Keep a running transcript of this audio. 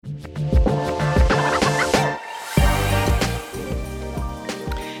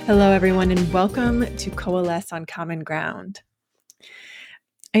Hello, everyone, and welcome to Coalesce on Common Ground.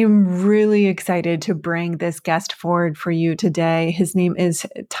 I am really excited to bring this guest forward for you today. His name is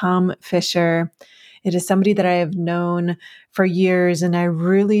Tom Fischer. It is somebody that I have known for years, and I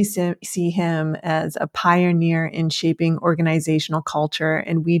really see him as a pioneer in shaping organizational culture.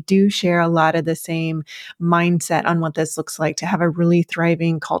 And we do share a lot of the same mindset on what this looks like to have a really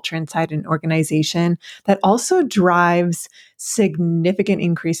thriving culture inside an organization that also drives significant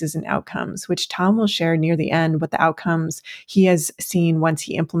increases in outcomes, which Tom will share near the end what the outcomes he has seen once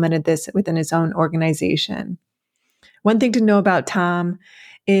he implemented this within his own organization. One thing to know about Tom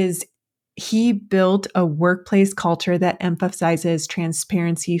is he built a workplace culture that emphasizes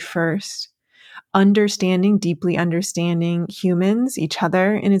transparency first, deeply understanding humans, each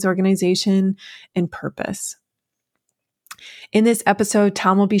other in his organization, and purpose. In this episode,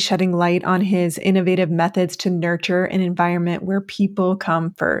 Tom will be shedding light on his innovative methods to nurture an environment where people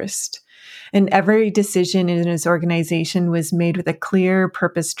come first. And every decision in his organization was made with a clear,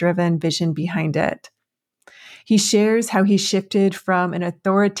 purpose-driven vision behind it. He shares how he shifted from an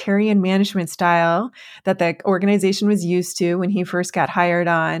authoritarian management style that the organization was used to when he first got hired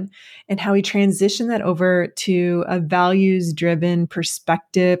on, and how he transitioned that over to a values-driven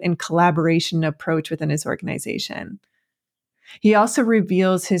perspective and collaboration approach within his organization. He also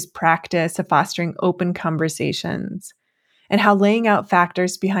reveals his practice of fostering open conversations and how laying out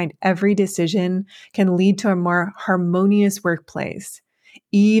factors behind every decision can lead to a more harmonious workplace,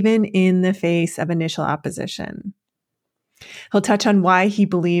 even in the face of initial opposition. He'll touch on why he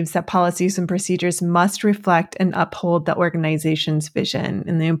believes that policies and procedures must reflect and uphold the organization's vision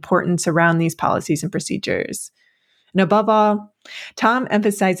and the importance around these policies and procedures. And above all, Tom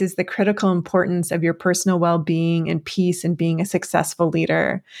emphasizes the critical importance of your personal well-being and peace in being a successful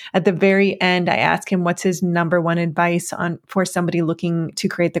leader. At the very end, I ask him what's his number one advice for somebody looking to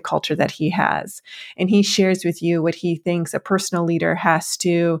create the culture that he has. And he shares with you what he thinks a personal leader has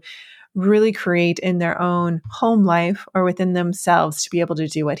to really create in their own home life or within themselves to be able to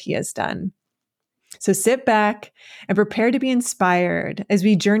do what he has done. So sit back and prepare to be inspired as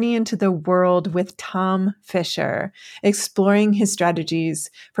we journey into the world with Tom Fischer, exploring his strategies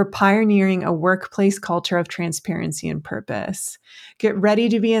for pioneering a workplace culture of transparency and purpose. Get ready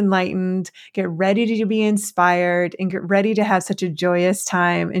to be enlightened, get ready to be inspired, and get ready to have such a joyous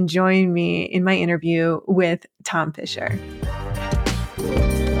time and join me in my interview with Tom Fischer.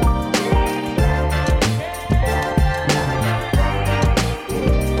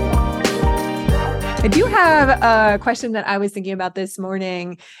 I do have a question that I was thinking about this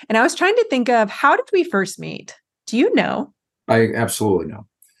morning, and I was trying to think of how did we first meet? Do you know? I absolutely know.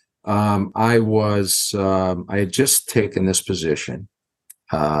 I had just taken this position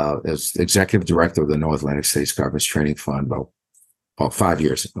as executive director of the North Atlantic States Government's Training Fund about 5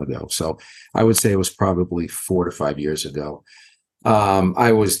 years ago. So I would say it was probably 4 to 5 years ago.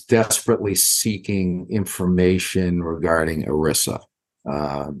 I was desperately seeking information regarding ERISA.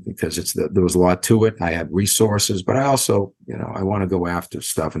 Because there was a lot to it. I had resources, but I also, I want to go after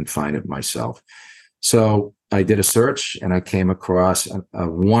stuff and find it myself. So I did a search and I came across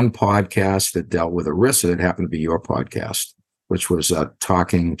one podcast that dealt with ERISA that happened to be your podcast, which was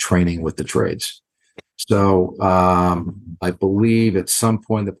training with the trades. So I believe at some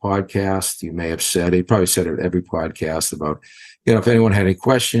point in the podcast, you may have said, you probably said it at every podcast about, if anyone had any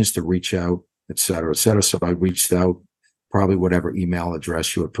questions to reach out, et cetera, et cetera. So I reached out, probably whatever email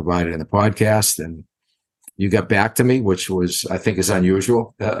address you had provided in the podcast. And you got back to me, which was, I think, is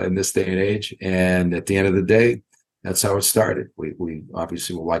unusual in this day and age. And at the end of the day, that's how it started. We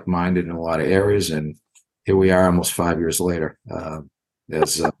obviously were like-minded in a lot of areas. And here we are almost 5 years later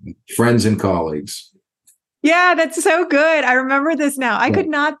as friends and colleagues. Yeah, that's so good. I remember this now. I could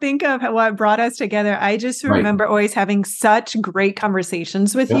not think of what brought us together. I just remember always having such great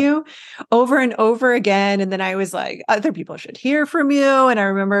conversations with you over and over again. And then I was like, other people should hear from you. And I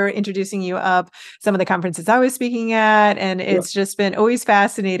remember introducing you up some of the conferences I was speaking at. And it's just been always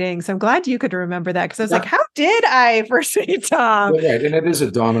fascinating. So I'm glad you could remember that because I was like, how did I first meet Tom? Right. And it is a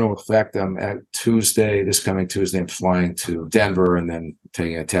domino effect. At this coming Tuesday, I'm flying to Denver and then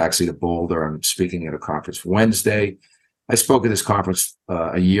taking a taxi to Boulder. I'm speaking at a conference Wednesday. I spoke at this conference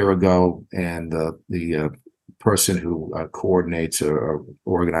a year ago, and the person who coordinates or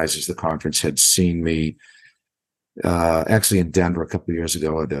organizes the conference had seen me actually in Denver a couple of years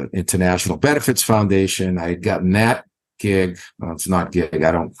ago at the International Benefits Foundation. I had gotten that gig. Well, it's not gig.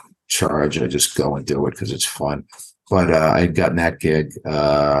 I don't charge. I just go and do it because it's fun. But I had gotten that gig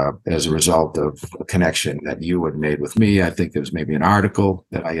as a result of a connection that you had made with me. I think there was maybe an article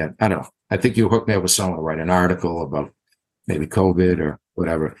that I don't know. I think you hooked me up with someone to write an article about maybe COVID or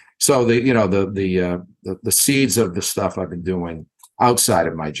whatever. So the seeds of the stuff I've been doing outside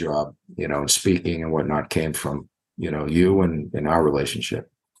of my job, speaking and whatnot, came from you and our relationship.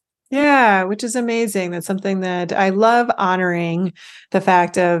 Yeah, which is amazing. That's something that I love, honoring the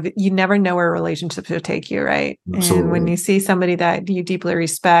fact of you never know where relationships will take you, right? And when Absolutely. you see somebody that you deeply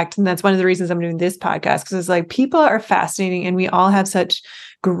respect, and that's one of the reasons I'm doing this podcast, because it's like people are fascinating and we all have such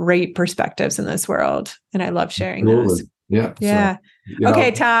great perspectives in this world. And I love sharing those. Absolutely. Yeah. So, Yeah.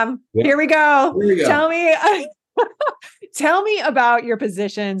 Okay, Tom, yeah, here we go. there you go. Tell me. Tell me about your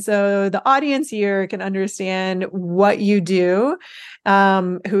position so the audience here can understand what you do,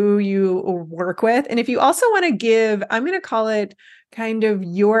 who you work with. And if you also want to give, I'm going to call it kind of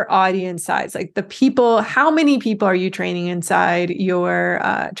your audience size, like the people, how many people are you training inside your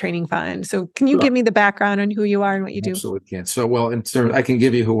training fund? So can you give Sure. me the background on who you are and what you do? Absolutely can. So, well, in terms, I can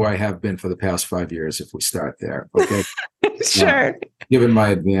give you who I have been for the past 5 years if we start there. Okay. Uh, Sure. Given my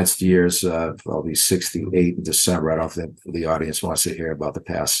advanced years, I'll be 68 in December. I don't think the audience wants to hear about the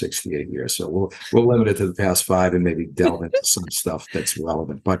past 68 years. So we'll limit it to the past 5 and maybe delve into some stuff that's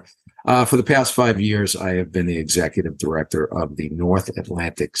relevant. But for the past 5 years, I have been the executive director of the North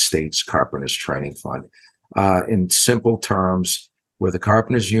Atlantic States Carpenters Training Fund. In simple terms, we're the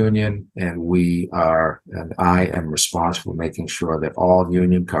Carpenters Union, and I am responsible for making sure that all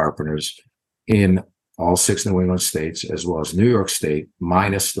union carpenters in all 6 New England states, as well as New York State,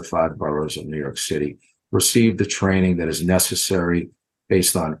 minus the 5 boroughs of New York City, receive the training that is necessary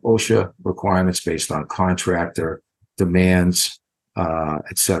based on OSHA requirements, based on contractor demands,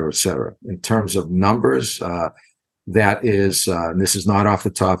 et cetera, et cetera. In terms of numbers, that is, and this is not off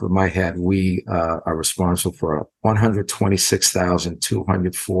the top of my head, we are responsible for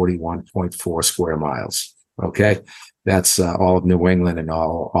 126,241.4 square miles. Okay. That's all of New England and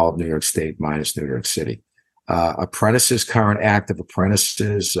all of New York State minus New York City. Apprentices, current active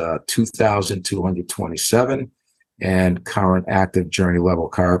apprentices, 2,227, and current active journey level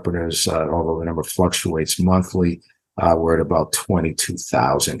carpenters, although the number fluctuates monthly, we're at about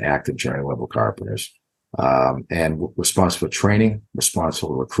 22,000 active journey level carpenters. And responsible for training, responsible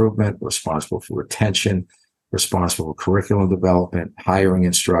for recruitment, responsible for retention, responsible for curriculum development, hiring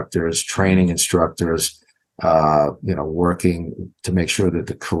instructors, training instructors, working to make sure that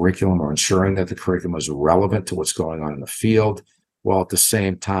the curriculum, or ensuring that the curriculum is relevant to what's going on in the field, while at the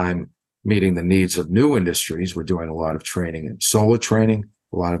same time meeting the needs of new industries. We're doing a lot of training in solar training.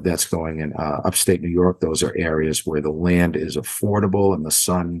 A lot of that's going in upstate New York. Those are areas where the land is affordable and the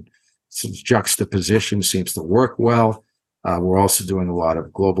sun juxtaposition seems to work well. We're also doing a lot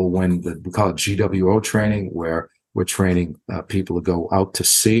of global wind, we call it GWO training, where we're training people to go out to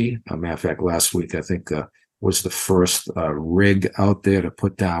sea. Matter of fact, last week, I think, was the first rig out there to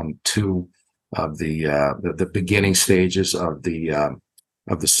put down 2 of the beginning stages of the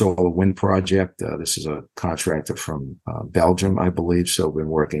solar wind project. This is a contractor from Belgium, I believe. So we've been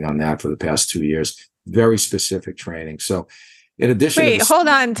working on that for the past 2 years. Very specific training. So in addition Wait, to hold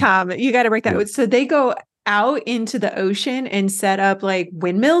on, Tom. You got to break that. yeah, So they go out into the ocean and set up like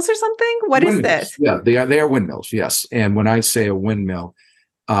windmills or something? What is windmills, this? yeah, they are windmills, yes. And when I say a windmill,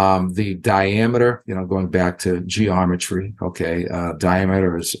 the diameter, going back to geometry, okay,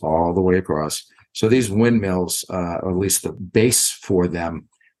 diameter is all the way across. So these windmills, or at least the base for them,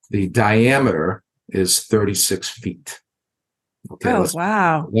 the diameter is 36 feet. Okay, Oh,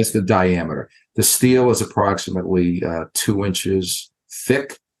 wow. that's the diameter. The steel is approximately 2 inches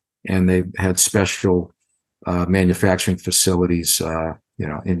thick, and they've had special manufacturing facilities,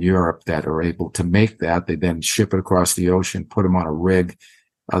 in Europe that are able to make that. They then ship it across the ocean, put them on a rig.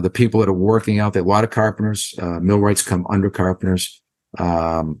 The people that are working out there, a lot of carpenters, millwrights come under carpenters,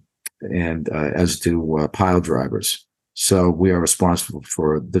 and as do pile drivers. So we are responsible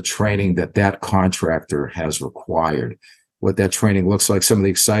for the training that contractor has required. What that training looks like, some of the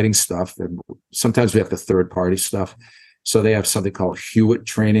exciting stuff, and sometimes we have the third-party stuff. So they have something called Hewitt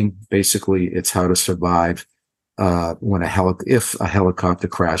training. Basically, it's how to survive when if a helicopter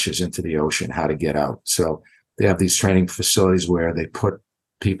crashes into the ocean, how to get out. So they have these training facilities where they put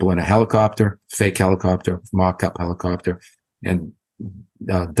people in a helicopter, fake helicopter, mock-up helicopter, and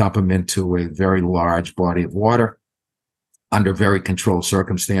dump them into a very large body of water under very controlled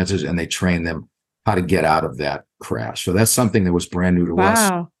circumstances, and they train them how to get out of that crash. So that's something that was brand new to us.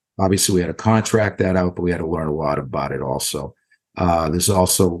 Wow. Obviously, we had to contract that out, but we had to learn a lot about it also. There's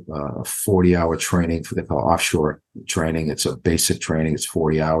also a 40-hour training for they call offshore training. It's a basic training. It's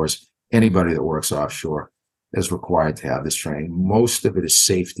 40 hours. Anybody that works offshore is required to have this training. Most of it is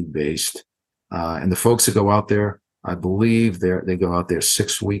safety-based. And the folks that go out there, I believe they go out there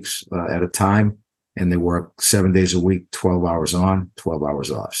 6 weeks at a time. and they work 7 days a week, 12 hours on, 12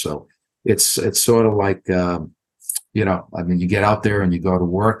 hours off. So it's sort of like, I mean, you get out there and you go to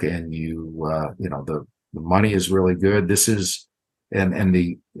work and the money is really good. This is, and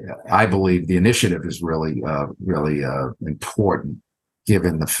I believe the initiative is really, really important,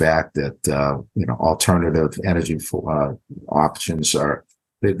 given the fact that, alternative energy options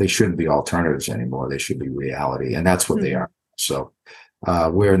they shouldn't be alternatives anymore. They should be reality. And that's what they are. So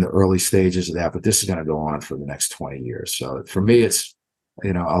we're in the early stages of that, but this is going to go on for the next 20 years. So for me, it's,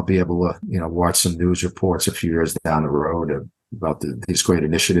 I'll be able to, watch some news reports a few years down the road about these great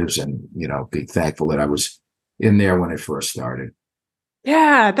initiatives and, be thankful that I was in there when it first started.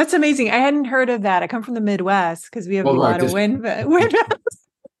 Yeah, that's amazing. I hadn't heard of that. I come from the Midwest because we have a lot of wind.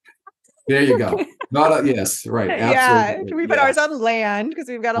 There you go. Yes, right. Absolutely. Yeah, we put ours on land because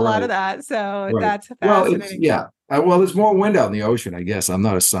we've got a lot of that. So that's fascinating. Well, there's more wind out in the ocean, I guess. I'm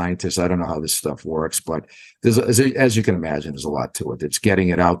not a scientist. I don't know how this stuff works, but as you can imagine, there's a lot to it. It's getting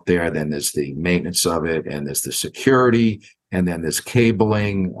it out there. Then there's the maintenance of it, and there's the security, and then there's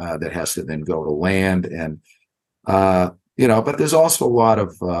cabling that has to then go to land. And, but there's also a lot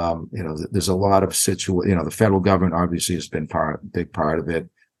of, there's a lot of the federal government obviously has been a big part of it.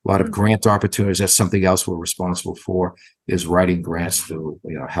 A lot of grant opportunities. That's something else we're responsible for, is writing grants to,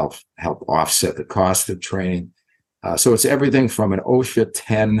 help offset the cost of training. So it's everything from an OSHA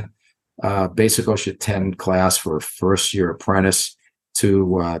 10, basic OSHA 10 class for a first-year apprentice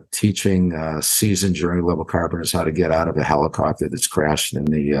to teaching seasoned journey-level carpenters how to get out of a helicopter that's crashed in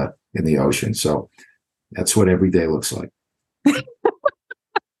the ocean. So that's what every day looks like.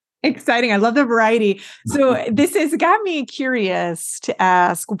 Exciting. I love the variety. So this has got me curious to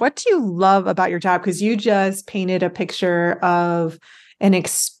ask, what do you love about your job? Because you just painted a picture of an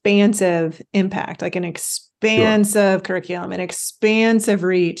expansive impact, like an expansive curriculum, an expansive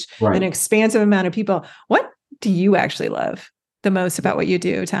reach, an expansive amount of people. What do you actually love the most about what you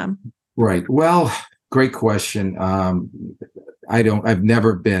do, Tom? Right. Well, great question. I've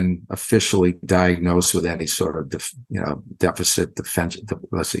never been officially diagnosed with any sort of, deficit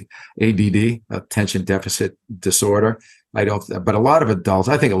ADD, attention deficit disorder. But a lot of adults,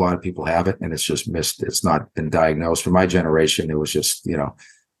 I think a lot of people have it, and it's just missed. It's not been diagnosed. For my generation, it was just,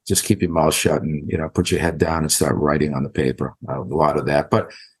 just keep your mouth shut and, put your head down and start writing on the paper. A lot of that.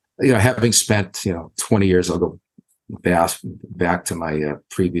 But, having spent, 20 years, I'll go back to my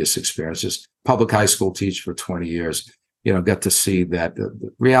previous experiences, public high school teacher for 20 years, got to see that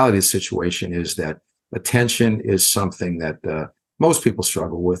the reality of the situation is that attention is something that most people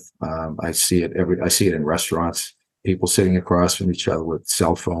struggle with. I see it in restaurants, people sitting across from each other with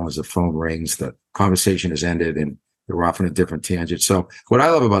cell phones, the phone rings, the conversation has ended and they're off on a different tangent. So what I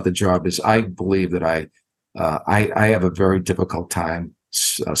love about the job is I believe that I have a very difficult time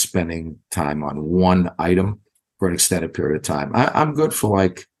spending time on one item for an extended period of time. I'm good for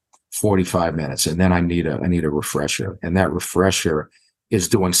like 45 minutes. And then I need a refresher. And that refresher is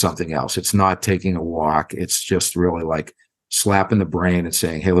doing something else. It's not taking a walk. It's just really like slapping the brain and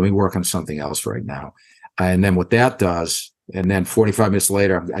saying, hey, let me work on something else right now. And then what that does, and then 45 minutes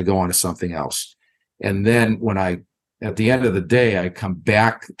later, I go on to something else. And then at the end of the day, I come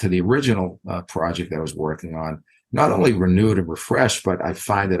back to the original project that I was working on, not only renewed and refreshed, but I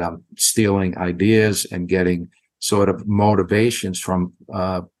find that I'm stealing ideas and getting sort of motivations from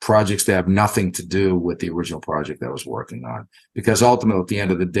projects that have nothing to do with the original project that I was working on. Because ultimately, at the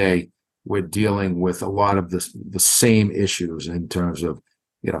end of the day, we're dealing with a lot of the same issues in terms of,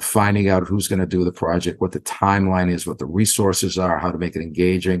 finding out who's going to do the project, what the timeline is, what the resources are, how to make it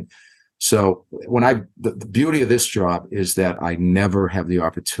engaging. So the beauty of this job is that I never have the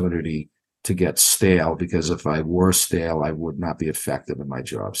opportunity to get stale, because if I were stale, I would not be effective in my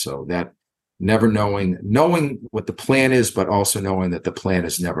job. So that never knowing what the plan is, but also knowing that the plan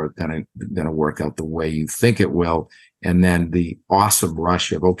is never going to work out the way you think it will. And then the awesome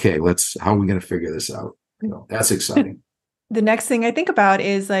rush of, okay, how are we going to figure this out? That's exciting. The next thing I think about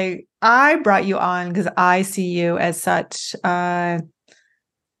is like, I brought you on because I see you as such a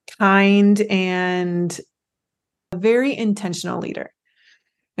kind and a very intentional leader.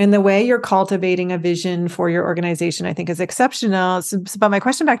 And the way you're cultivating a vision for your organization, I think, is exceptional. But my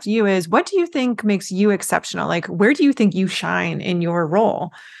question back to you is, what do you think makes you exceptional? Like, where do you think you shine in your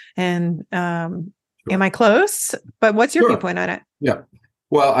role? And am I close? But what's your viewpoint on it? Yeah.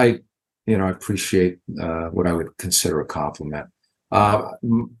 Well, I appreciate what I would consider a compliment.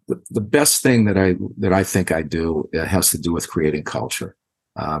 The best thing that I think I do has to do with creating culture.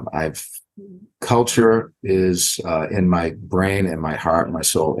 Culture is in my brain and my heart and my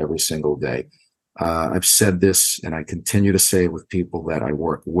soul every single day. I've said this, and I continue to say it with people that I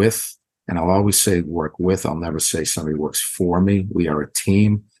work with And I'll always say work with. I'll never say somebody works for me. We are a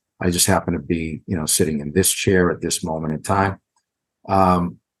team. I just happen to be, sitting in this chair at this moment in time.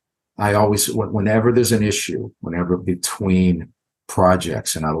 I always, whenever there's an issue, whenever between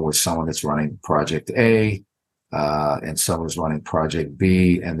projects, in other words, someone that's running project A and someone's running project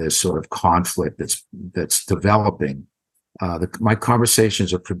B, and there's sort of conflict that's developing, my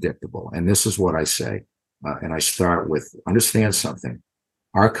conversations are predictable. And this is what I say. And I start with, understand something.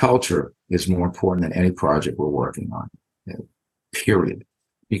 Our culture is more important than any project we're working on, period.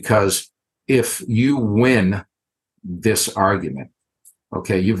 Because if you win this argument,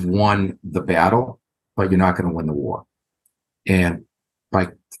 okay, you've won the battle, but you're not going to win the war. And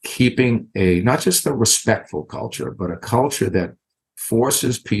by keeping not just a respectful culture, but a culture that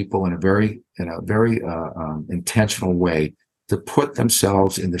forces people in a very intentional way to put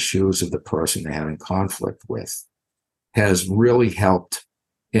themselves in the shoes of the person they're having conflict with, has really helped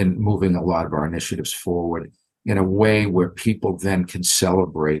in moving a lot of our initiatives forward in a way where people then can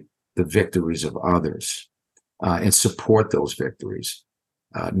celebrate the victories of others and support those victories.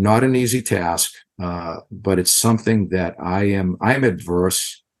 Not an easy task, but it's something that I'm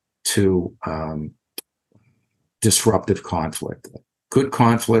adverse to disruptive conflict. Good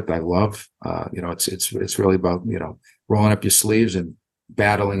conflict, I love. It's really about rolling up your sleeves and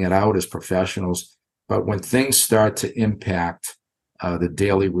battling it out as professionals. But when things start to impact the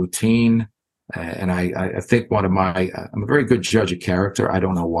daily routine, and I think I'm a very good judge of character. I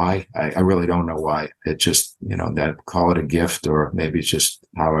don't know why. I really don't know why. It just, that call it a gift, or maybe it's just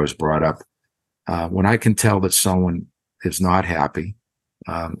how I was brought up. When I can tell that someone is not happy,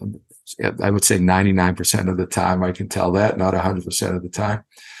 I would say 99% of the time I can tell that, not 100% of the time.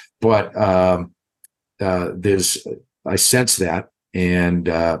 But I sense that and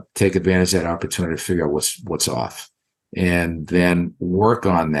take advantage of that opportunity to figure out what's off, and then work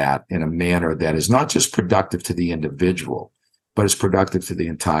on that in a manner that is not just productive to the individual, but is productive to the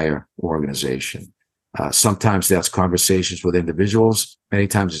entire organization. Sometimes that's conversations with individuals. Many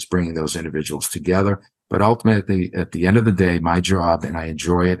times it's bringing those individuals together. But ultimately, at the end of the day, my job, and I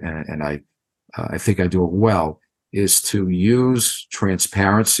enjoy it, and I think I do it well, is to use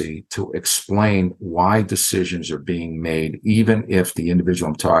transparency to explain why decisions are being made, even if the individual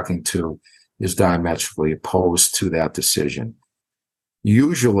I'm talking to is diametrically opposed to that decision.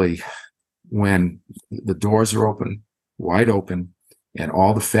 Usually, when the doors are open, wide open, and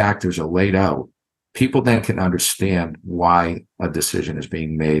all the factors are laid out, people then can understand why a decision is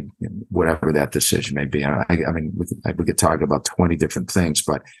being made, whatever that decision may be. We could talk about 20 different things,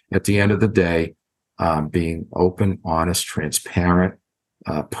 but at the end of the day, being open, honest, transparent,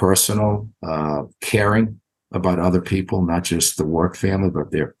 personal, caring about other people, not just the work family,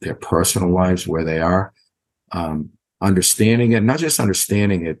 but their personal lives, where they are, understanding it, not just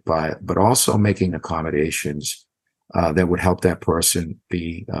understanding it, but also making accommodations that would help that person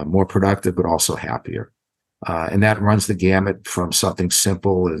be more productive, but also happier. And that runs the gamut from something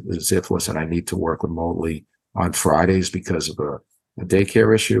simple as if, listen, I need to work remotely on Fridays because of a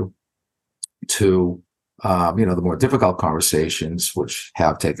daycare issue, to the more difficult conversations which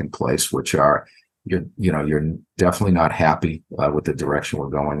have taken place, which are you're definitely not happy with the direction we're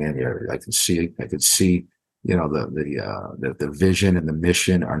going in here. I could see the vision and the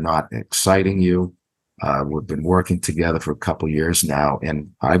mission are not exciting you. We've been working together for a couple of years now, and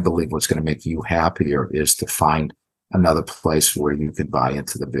I believe what's going to make you happier is to find another place where you can buy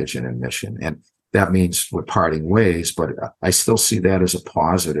into the vision and mission. And that means we're parting ways, but I still see that as a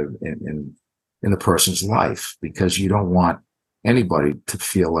positive in the person's life, because you don't want anybody to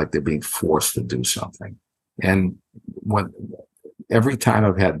feel like they're being forced to do something. And every time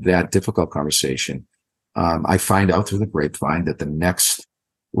I've had that difficult conversation, I find out through the grapevine that the next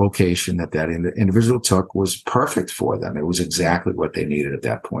location that individual took was perfect for them. It was exactly what they needed at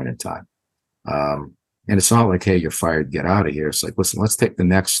that point in time. And it's not like, hey, you're fired, get out of here. It's like, listen, let's take the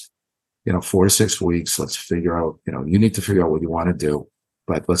next, 4 to 6 weeks. Let's figure out, you need to figure out what you want to do,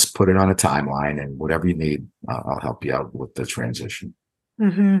 but let's put it on a timeline, and whatever you need, I'll help you out with the transition.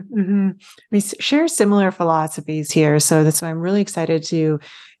 Mm-hmm, mm-hmm. We share similar philosophies here, so that's why I'm really excited to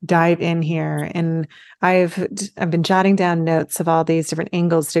dive in here. And I've been jotting down notes of all these different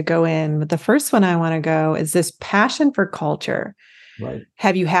angles to go in, but the first one I want to go is this passion for culture. Right.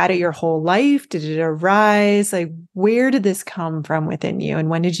 Have you had it your whole life? Did it arise? Like, where did this come from within you? And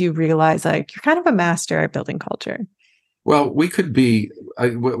when did you realize, like, you're kind of a master at building culture? Well, we could be.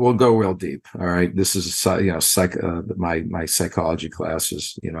 We'll go real deep. All right. This is my psychology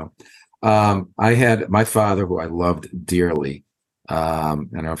classes. I had my father, who I loved dearly. I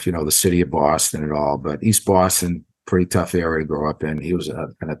don't know if you know the city of Boston at all, but East Boston, pretty tough area to grow up in. He was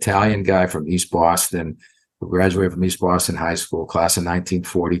an Italian guy from East Boston, who graduated from East Boston High School, class of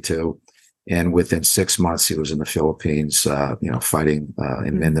 1942. And within 6 months, he was in the Philippines, fighting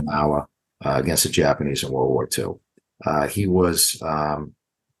in Mindanao against the Japanese in World War II. He was,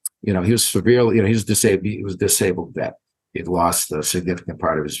 he was severely, he was disabled. He was a disabled vet. He'd lost a significant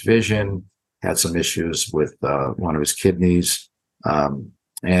part of his vision, had some issues with one of his kidneys,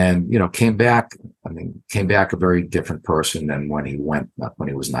 and came back. Came back a very different person than when he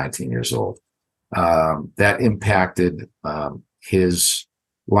was 19 years old. That impacted his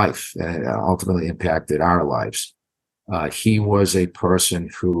life, and it ultimately impacted our lives. He was a person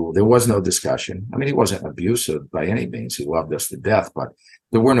who, there was no discussion. He wasn't abusive by any means. He loved us to death, but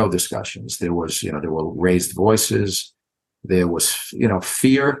there were no discussions. There were raised voices. There was,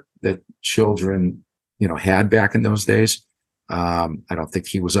 fear that children, had back in those days. I don't think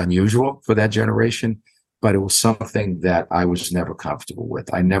he was unusual for that generation, but it was something that I was never comfortable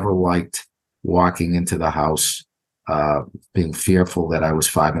with. I never liked walking into the house, being fearful that I was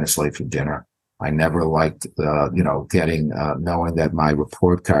 5 minutes late for dinner. I never liked, knowing that my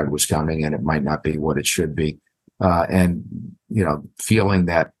report card was coming and it might not be what it should be. And feeling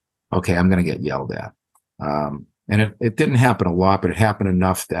that, okay, I'm going to get yelled at. And it didn't happen a lot, but it happened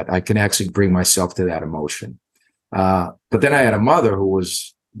enough that I can actually bring myself to that emotion. But then I had a mother who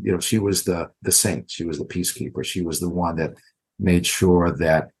was, she was the saint. She was the peacekeeper. She was the one that made sure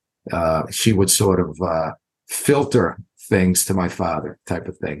that she would sort of filter things to my father, type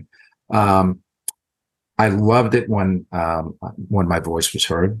of thing. I loved it when my voice was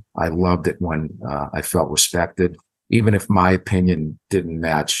heard. I loved it when I felt respected, even if my opinion didn't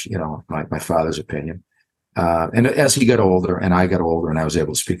match, my father's opinion. And as he got older and I got older and I was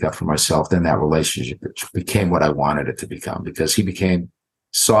able to speak up for myself, then that relationship became what I wanted it to become, because he became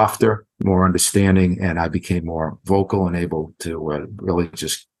softer, more understanding, and I became more vocal and able to really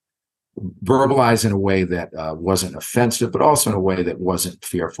just verbalize in a way that wasn't offensive, but also in a way that wasn't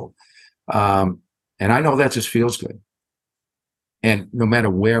fearful. And I know that just feels good. And no matter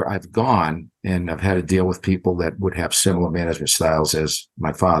where I've gone, and I've had to deal with people that would have similar management styles as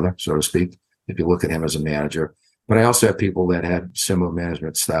my father, so to speak, if you look at him as a manager. But I also have people that had similar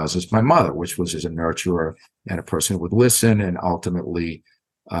management styles as my mother, which was as a nurturer and a person who would listen. And ultimately,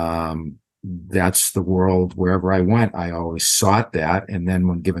 that's the world wherever I went. I always sought that. And then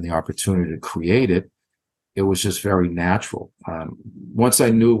when given the opportunity to create it, it was just very natural. Once I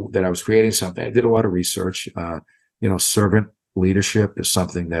knew that I was creating something, I did a lot of research. Servant leadership is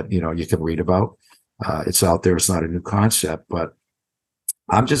something that, you can read about. It's out there. It's not a new concept, but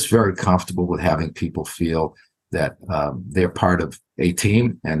I'm just very comfortable with having people feel that they're part of a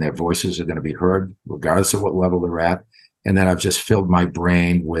team and their voices are going to be heard regardless of what level they're at. And then I've just filled my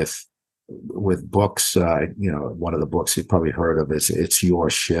brain with books. One of the books you've probably heard of is It's Your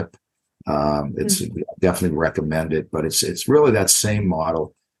Ship. It's definitely recommend it, but it's really that same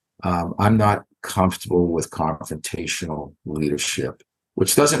model. I'm not comfortable with confrontational leadership,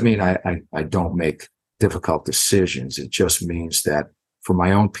 which doesn't mean I don't make difficult decisions. It just means that for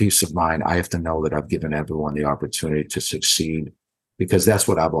my own peace of mind, I have to know that I've given everyone the opportunity to succeed, because that's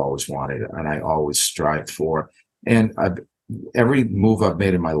what I've always wanted and I always strived for. And every move I've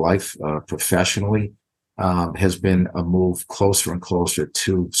made in my life professionally has been a move closer and closer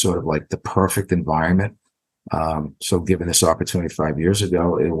to sort of like the perfect environment. So given this opportunity 5 years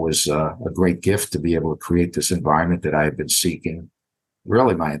ago, it was a great gift to be able to create this environment that I have been seeking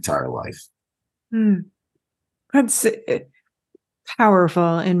really my entire life. That's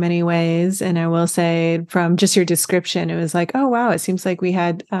powerful in many ways. And I will say, from just your description, it was like, oh, wow, it seems like we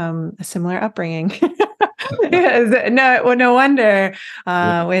had a similar upbringing. No wonder.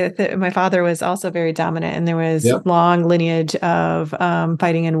 With my father was also very dominant, and there was long lineage of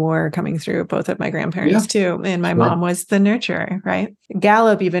fighting and war coming through both of my grandparents too. And my mom was the nurturer, right?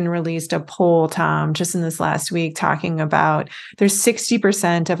 Gallup even released a poll, Tom, just in this last week, talking about there's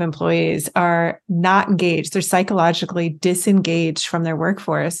 60% of employees are not engaged. They're psychologically disengaged from their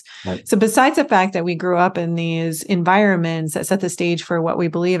workforce. Right. So besides the fact that we grew up in these environments that set the stage for what we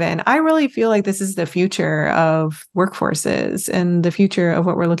believe in, I really feel like this is the future of workforces, and the future of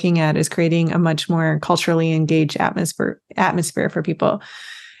what we're looking at is creating a much more culturally engaged atmosphere for people.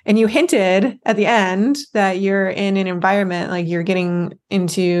 And you hinted at the end that you're in an environment, like you're getting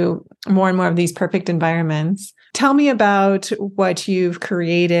into more and more of these perfect environments. Tell me about what you've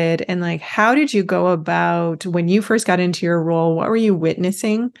created, and like, how did you go about when you first got into your role? What were you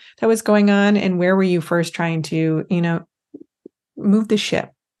witnessing that was going on, and where were you first trying to, move the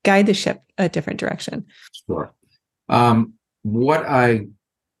ship, guide the ship a different direction? Sure. What I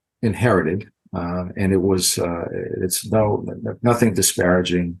inherited And it's nothing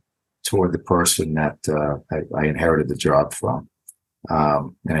disparaging toward the person that I inherited the job from.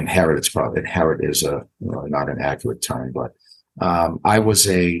 And inherit is not an accurate term, but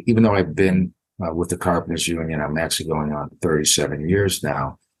even though I've been with the Carpenters Union, I'm actually going on 37 years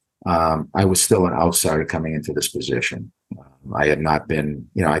now. I was still an outsider coming into this position. I had not been,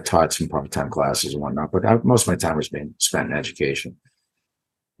 I taught some part-time classes and whatnot, but most of my time was being spent in education.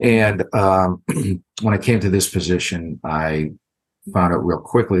 And when I came to this position, I found out real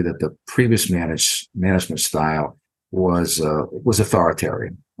quickly that the previous management style was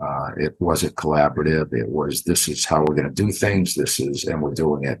authoritarian. It wasn't collaborative. It was, this is how we're going to do things. And we're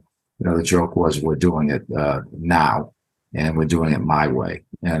doing it. The joke was, we're doing it now, and we're doing it my way.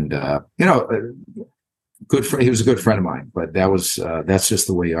 And he was a good friend of mine, but that's just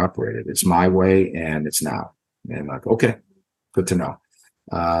the way he operated. It's my way, and it's now. And like, okay, good to know.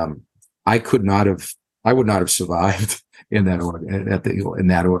 I would not have survived in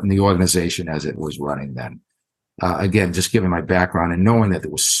the organization as it was running then. Again, just given my background and knowing that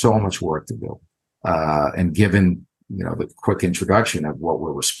there was so much work to do, and given the quick introduction of what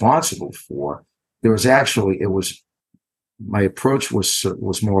we're responsible for, my approach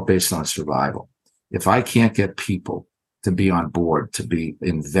was more based on survival. If I can't get people to be on board, to be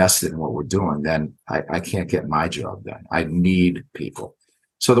invested in what we're doing, then I can't get my job done. I need people.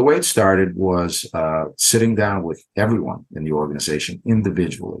 So the way it started was sitting down with everyone in the organization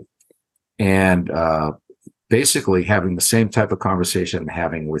individually, and basically having the same type of conversation I'm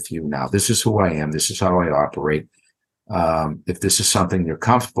having with you now. This is who I am. This is how I operate. If this is something you're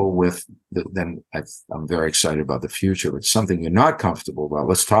comfortable with, then I'm very excited about the future. If it's something you're not comfortable about,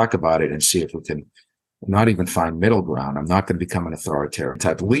 let's talk about it and see if we can not even find middle ground. I'm not going to become an authoritarian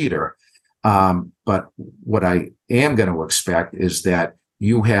type leader. But what I am going to expect is that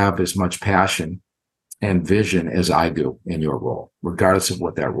you have as much passion and vision as I do in your role, regardless of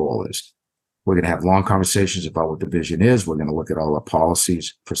what that role is. We're going to have long conversations about what the vision is. We're going to look at all the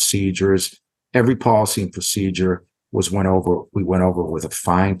policies, procedures. Every policy and procedure we went over with a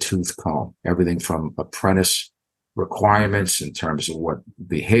fine-tooth comb, everything from apprentice requirements in terms of what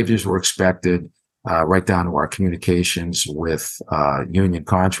behaviors were expected, right down to our communications with union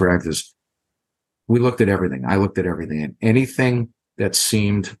contractors. We looked at everything. I looked at everything, and anything that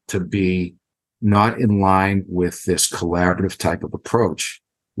seemed to be not in line with this collaborative type of approach,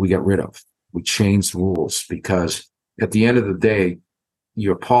 we got rid of. We changed rules, because at the end of the day,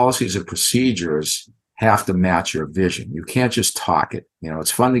 your policies and procedures have to match your vision. You can't just talk it.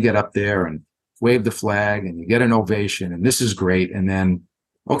 It's fun to get up there and wave the flag and you get an ovation and this is great. And then,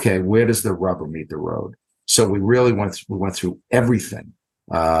 okay, where does the rubber meet the road? So we really went through everything.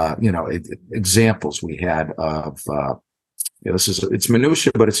 Examples we had of, it's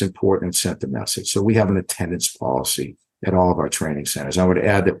minutia, but it's important. It sent the message. So we have an attendance policy at all of our training centers. I would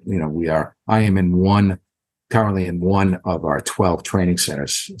add that, I am currently in one of our 12 training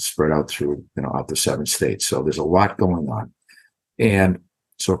centers spread out through, out to 7 states. So there's a lot going on. And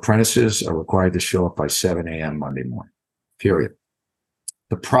so apprentices are required to show up by 7 a.m. Monday morning, period.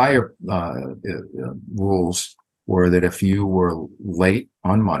 The prior rules were that if you were late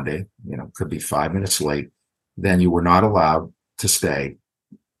on Monday, could be 5 minutes late, then you were not allowed to stay.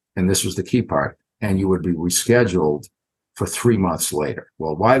 And this was the key part. And you would be rescheduled for 3 months later.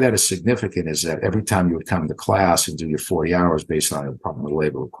 Well, why that is significant is that every time you would come to class and do your 40 hours based on the Department of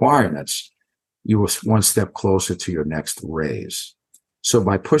Labor requirements, you were one step closer to your next raise. So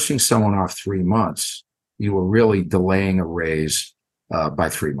by pushing someone off 3 months, you were really delaying a raise by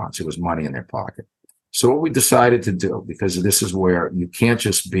 3 months. It was money in their pocket. So what we decided to do, because this is where you can't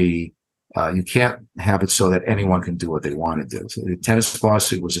just be, you can't have it so that anyone can do what they want to do. So the attendance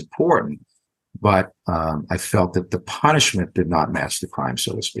policy was important, but I felt that the punishment did not match the crime,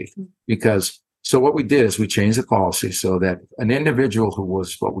 so to speak. So what we did is we changed the policy so that an individual who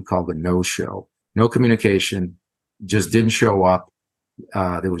was what we call the no-show, no communication, just didn't show up.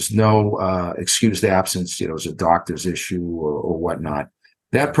 There was no excused absence. It was a doctor's issue or whatnot.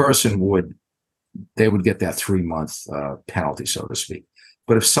 That person would get that 3-month penalty, so to speak.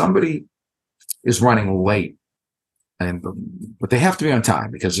 But if somebody is running late, but they have to be on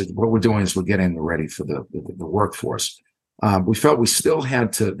time, because what we're doing is we're getting them ready for the workforce. We felt we still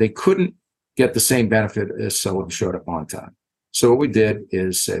had to, they couldn't get the same benefit as someone who showed up on time. So what we did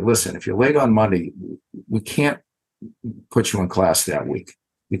is say, listen, if you're late on Monday, we can't put you in class that week,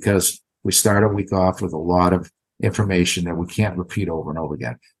 because we start a week off with a lot of information that we can't repeat over and over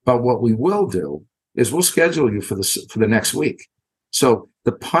again. But what we will do is we'll schedule you for the next week. So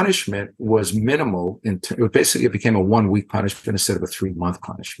the punishment was minimal. It became a 1-week punishment instead of a 3-month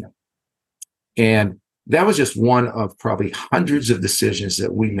punishment. And that was just one of probably hundreds of decisions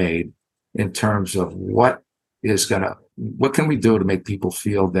that we made in terms of what can we do to make people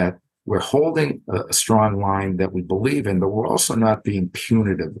feel that we're holding a strong line that we believe in, but we're also not being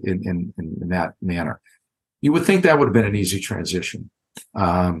punitive in that manner. You would think that would have been an easy transition.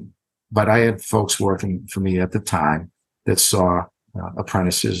 But I had folks working for me at the time that saw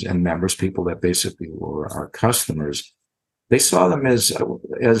apprentices and members, people that basically were our customers. They saw them as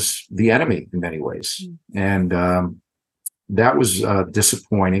the enemy in many ways, and that was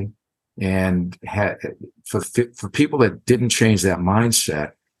disappointing. And for people that didn't change that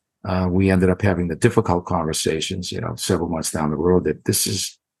mindset, we ended up having the difficult conversations, several months down the road, that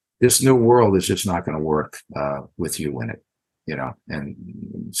this new world is just not going to work with you in it, And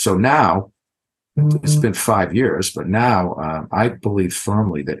so now it's been 5 years, but now I believe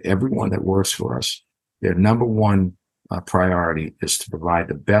firmly that everyone that works for us, their number one priority is to provide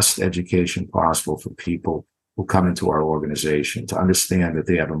the best education possible for people who come into our organization, to understand that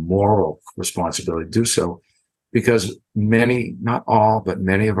they have a moral responsibility to do so, because many, not all, but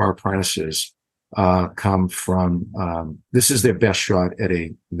many of our apprentices come from, this is their best shot at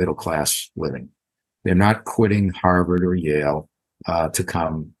a middle-class living. They're not quitting Harvard or Yale to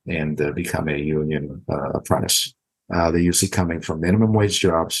come and become a union apprentice. They're usually coming from minimum wage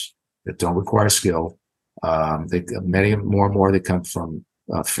jobs that don't require skill. Many more and more, they come from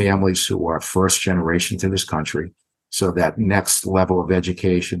families who are first generation to this country. So that next level of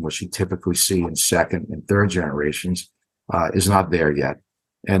education, which you typically see in second and third generations, is not there yet.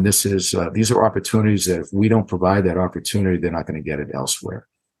 And these are opportunities that if we don't provide that opportunity, they're not going to get it elsewhere.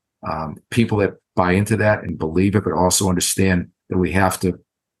 People that buy into that and believe it, but also understand that we have to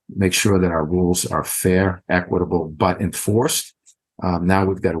make sure that our rules are fair, equitable, but enforced. Now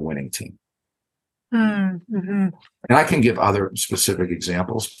we've got a winning team. Mm-hmm. And I can give other specific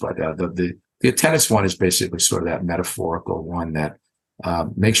examples, but the attendance one is basically sort of that metaphorical one that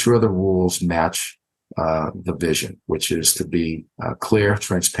makes sure the rules match the vision, which is to be clear,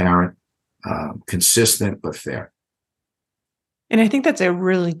 transparent, consistent, but fair. And I think that's a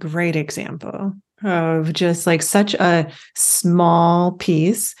really great example of just like such a small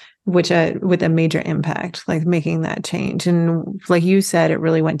piece, with a major impact, like making that change. And like you said, it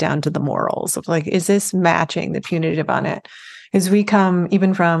really went down to the morals of like, is this matching the punitive on it? As we come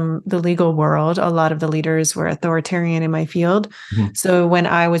even from the legal world, a lot of the leaders were authoritarian in my field. Mm-hmm. So when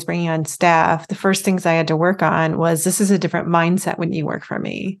I was bringing on staff, the first things I had to work on was, this is a different mindset when you work for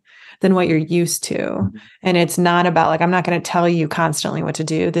me than what you're used to. Mm-hmm. And it's not about like, I'm not going to tell you constantly what to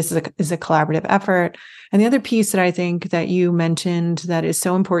do. This is a collaborative effort. And the other piece that I think that you mentioned that is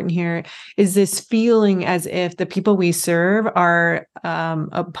so important here is this feeling as if the people we serve are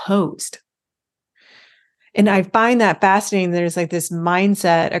opposed. And I find that fascinating. There's like this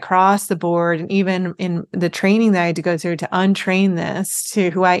mindset across the board. And even in the training that I had to go through to untrain this to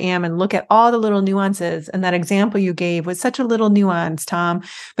who I am and look at all the little nuances. And that example you gave was such a little nuance, Tom,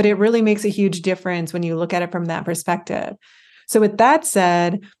 but it really makes a huge difference when you look at it from that perspective. So with that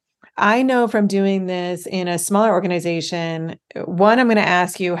said, I know from doing this in a smaller organization, one, I'm going to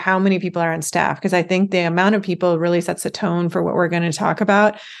ask you how many people are on staff, because I think the amount of people really sets the tone for what we're going to talk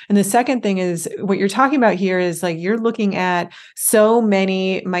about. And the second thing is what you're talking about here is like you're looking at so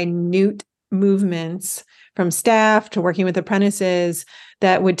many minute movements from staff to working with apprentices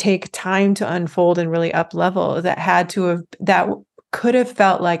that would take time to unfold and really up level that could have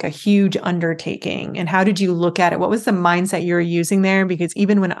felt like a huge undertaking. And how did you look at it? What was the mindset you were using there? Because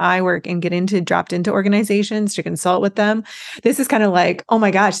even when I work and dropped into organizations to consult with them, this is kind of like, oh my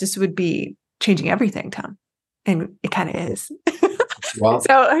gosh, this would be changing everything, Tom. And it kind of is. Well,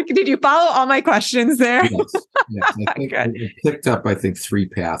 so did you follow all my questions there? Yes. I think it picked up, three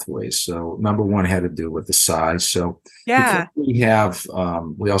pathways. So number one had to do with the size. So yeah, we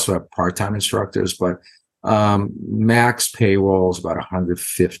also have part-time instructors, but max payroll is about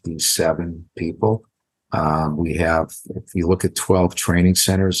 157 people. We have, if you look at 12 training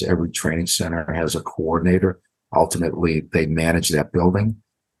centers, every training center has a coordinator. Ultimately, they manage that building.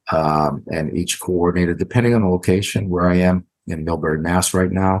 And each coordinator, depending on the location, where I am in Millbury, Mass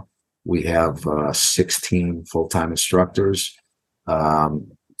right now, we have 16 full-time instructors.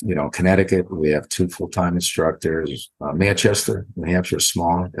 Connecticut, we have 2 full-time instructors. Manchester, New Hampshire is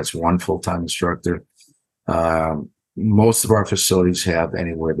smaller. That's 1 full-time instructor. Most of our facilities have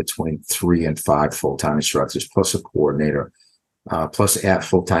anywhere between 3 and 5 full-time instructors, plus a coordinator, plus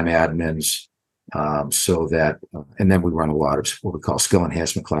full-time admins. And then we run a lot of what we call skill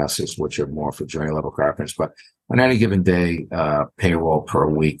enhancement classes, which are more for junior level carpenters. But on any given day, payroll per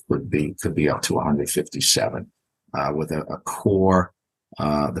week could be up to 157, with a core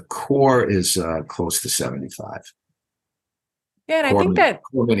The core is close to 75. Yeah, and I Core, think that,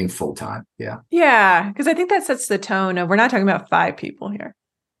 core meaning full time. Yeah. yeah, because I think that sets the tone of we're not talking about 5 people here.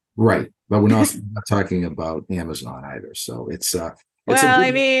 Right. But we're not talking about Amazon either. So it's a Well, I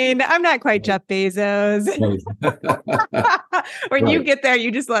good. mean, I'm not quite Jeff Bezos. When you Right. get there,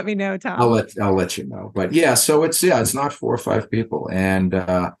 you just let me know, I'll Tom. let you know. But yeah, so it's not 4 or 5 people. And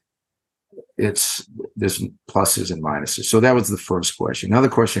it's there's pluses and minuses. So that was the first question. Another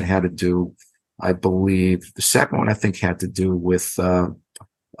question had to do, I believe, the second one I think had to do with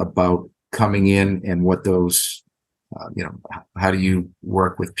about coming in and what those, how do you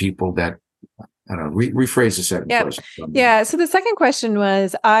work with people that, I don't know, rephrase the second Yep. question. Yeah. So the second question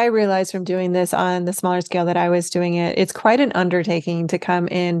was, I realized from doing this on the smaller scale that I was doing it, it's quite an undertaking to come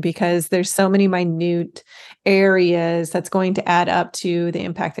in because there's so many minute areas that's going to add up to the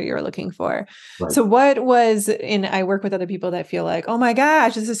impact that you're looking for. Right, So what was, and I work with other people that feel like, oh my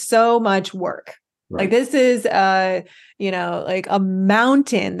gosh, this is so much work. Like right, this is like a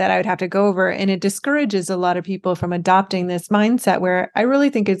mountain that I would have to go over. And it discourages a lot of people from adopting this mindset where I really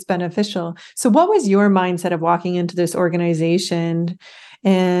think it's beneficial. So what was your mindset of walking into this organization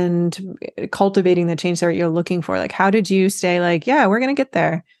and cultivating the change that you're looking for? Like, how did you stay like, yeah, we're going to get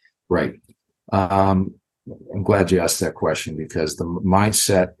there? right. Um, I'm glad you asked that question because my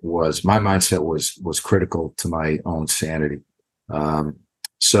mindset was critical to my own sanity. Um,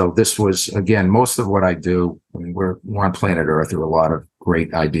 so this was, again, most of what I do. I mean, we're on planet Earth. There are a lot of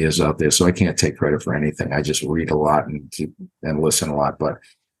great ideas out there, so I can't take credit for anything. I just read a lot and listen a lot. But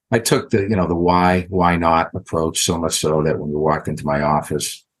I took the why not approach, so much so that when you walked into my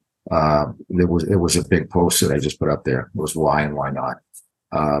office, it was a big post that I just put up there. It was why and why not.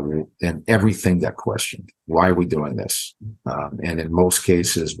 And everything got questioned. Why are we doing this? And in most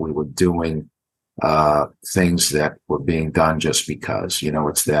cases, we were doing things that were being done just because.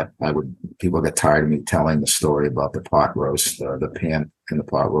 It's that people get tired of me telling the story about the pot roast, the pan and the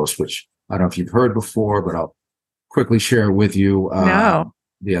pot roast, which I don't know if you've heard before, but I'll quickly share it with you. No.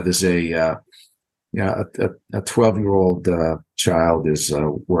 Yeah, there's a 12-year-old child is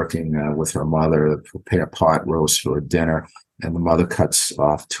working with her mother to prepare pot roast for dinner. And the mother cuts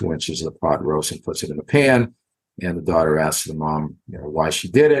off 2 inches of the pot roast and puts it in a pan. And the daughter asks the mom, why she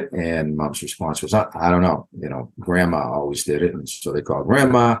did it. And mom's response was, I don't know. Grandma always did it. And so they call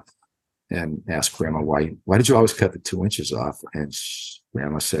grandma and ask grandma, why did you always cut the 2 inches off? And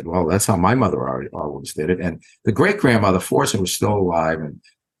grandma said, well, that's how my mother always did it. And the great grandmother, fortunately, was still alive. And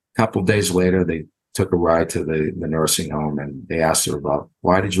a couple of days later, they took a ride to the nursing home and they asked her about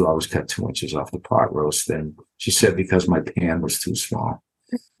why did you always cut 2 inches off the pot roast? And she said, because my pan was too small.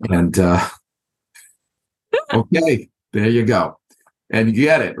 And okay, there you go. And you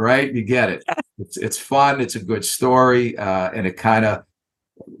get it, right? You get it. It's fun. It's a good story. And it kind of,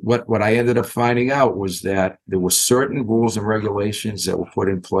 what I ended up finding out was that there were certain rules and regulations that were put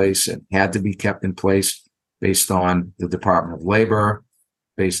in place and had to be kept in place based on the Department of Labor,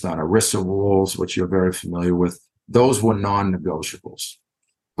 based on ERISA rules, which you're very familiar with. Those were non-negotiables.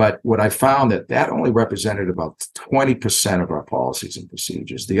 But what I found that only represented about 20% of our policies and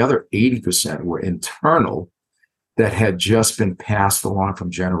procedures. The other 80% were internal that had just been passed along from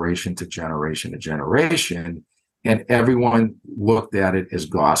generation to generation to generation. And everyone looked at it as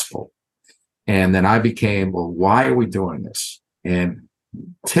gospel. And then I became, well, why are we doing this? And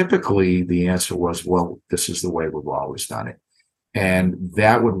typically the answer was, well, this is the way we've always done it. And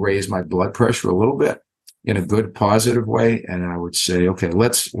that would raise my blood pressure a little bit in a good, positive way. And I would say, okay,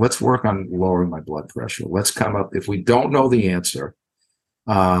 let's work on lowering my blood pressure. Let's come up. If we don't know the answer,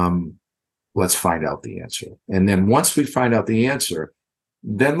 let's find out the answer. And then once we find out the answer,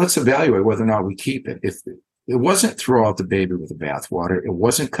 then let's evaluate whether or not we keep it. If it wasn't throw out the baby with the bathwater, it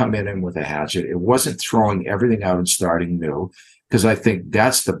wasn't coming in with a hatchet, it wasn't throwing everything out and starting new, because I think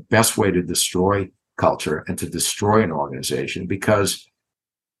that's the best way to destroy culture and to destroy an organization, because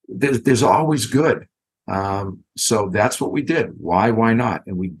there's always good. So that's what we did. Why not?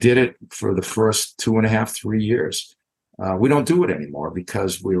 And we did it for the first 2.5, 3 years. We don't do it anymore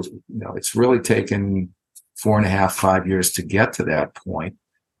because it's really taken 4.5, 5 years to get to that point.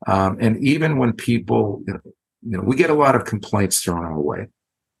 And even when people, we get a lot of complaints thrown our way,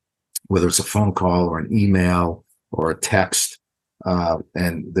 whether it's a phone call or an email or a text.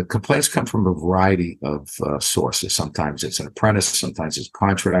 And the complaints come from a variety of sources. Sometimes it's an apprentice, sometimes it's a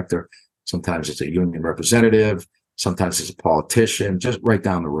contractor, sometimes it's a union representative, sometimes it's a politician, just right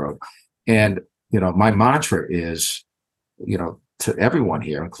down the road. And, my mantra is, to everyone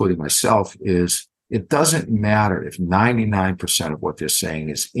here, including myself, is it doesn't matter if 99% of what they're saying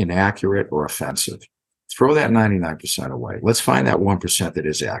is inaccurate or offensive. Throw that 99% away. Let's find that 1% that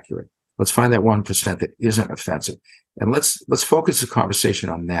is accurate. Let's find that 1% that isn't offensive. And let's focus the conversation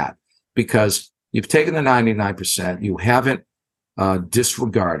on that, because you've taken the 99%, you haven't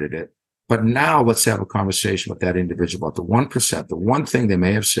disregarded it. But now let's have a conversation with that individual about the 1%, the one thing they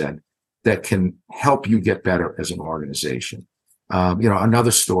may have said that can help you get better as an organization.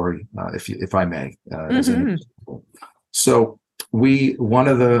 Another story, if I may, as an example. So one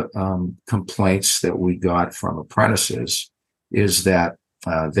of the complaints that we got from apprentices is that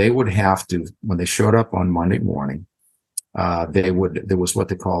they would have to, when they showed up on Monday morning, there was what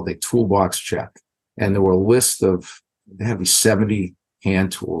they called a toolbox check. And there were a list of, they had these 70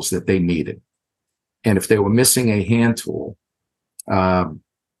 hand tools that they needed. And if they were missing a hand tool,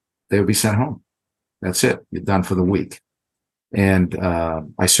 they would be sent home. That's it. You're done for the week. And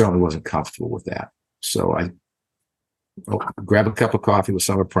I certainly wasn't comfortable with that. So I grabbed a cup of coffee with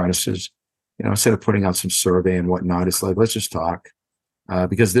some apprentices. Instead of putting out some survey and whatnot, it's like, let's just talk.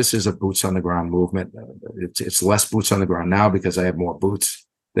 Because this is a boots on the ground movement. It's less boots on the ground now because I have more boots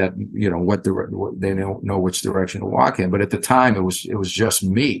that, they don't know which direction to walk in. But at the time, it was just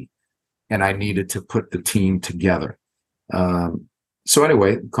me, and I needed to put the team together. So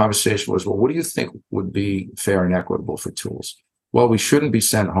anyway, the conversation was, well, what do you think would be fair and equitable for tools? Well, we shouldn't be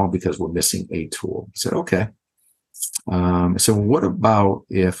sent home because we're missing a tool. I said, okay. So what about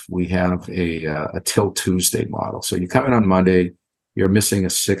if we have a Till Tuesday model? So you come in on Monday, you're missing a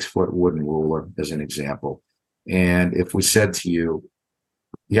 6-foot wooden ruler, as an example. And if we said to you,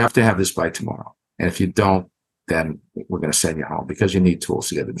 you have to have this by tomorrow, and if you don't, then we're going to send you home because you need tools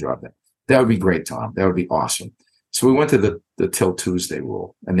to get the job done. That would be great, Tom. That would be awesome. So we went to the Till Tuesday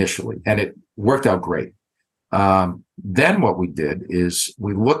rule initially, and it worked out great. Then what we did is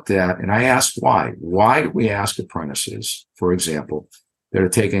we looked at, and I asked why. Why did we ask apprentices, for example, that are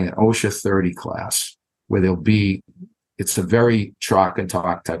taking an OSHA 30 class, where it's a very chalk and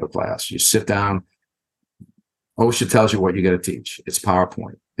talk type of class. You sit down, OSHA tells you what you got to teach. It's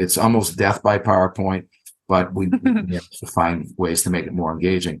PowerPoint. It's almost death by PowerPoint, but we have to find ways to make it more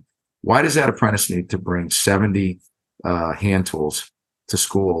engaging. Why does that apprentice need to bring 70 hand tools to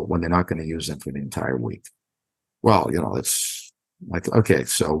school when they're not going to use them for the entire week? Well, it's like, okay,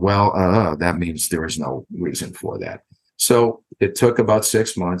 so, that means there is no reason for that. So it took about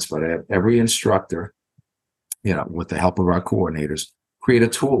 6 months, but every instructor, with the help of our coordinators, create a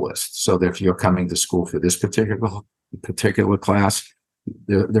tool list so that if you're coming to school for this particular class,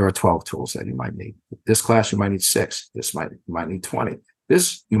 there are 12 tools that you might need. This class, you might need 6. This you might need 20.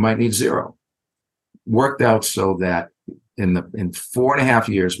 This, you might need 0. Worked out so that in 4.5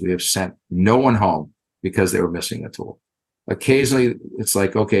 years, we have sent no one home because they were missing a tool. Occasionally, it's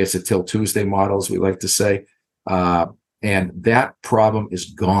like, okay, it's a Till Tuesday model, as we like to say. And that problem is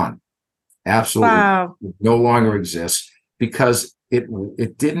gone. Absolutely. Wow. No longer exists because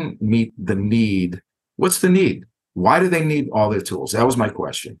it didn't meet the need. What's the need? Why do they need all their tools? That was my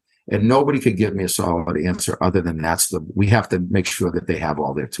question. And nobody could give me a solid answer other than we have to make sure that they have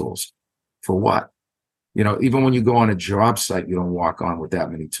all their tools. For what? Even when you go on a job site, you don't walk on with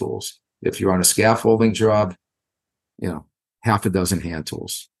that many tools. If you're on a scaffolding job, half a dozen hand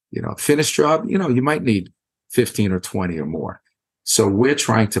tools. Finished job, you might need 15 or 20 or more. So we're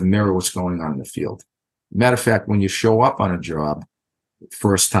trying to mirror what's going on in the field. Matter of fact, when you show up on a job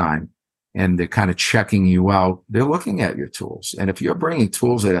first time and they're kind of checking you out, they're looking at your tools. And if you're bringing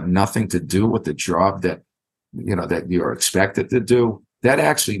tools that have nothing to do with the job that you're expected to do, that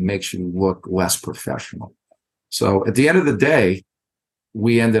actually makes you look less professional. So at the end of the day,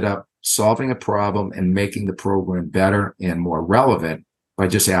 we ended up solving a problem and making the program better and more relevant by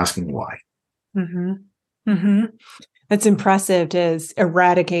just asking why. Mm-hmm. Mm-hmm. That's impressive to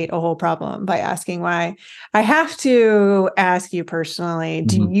eradicate a whole problem by asking why. I have to ask you personally,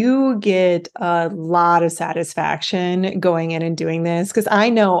 do you get a lot of satisfaction going in and doing this? Because I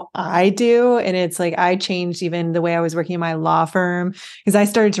know I do. And it's like I changed even the way I was working in my law firm because I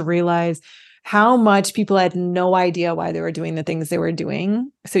started to realize how much people had no idea why they were doing the things they were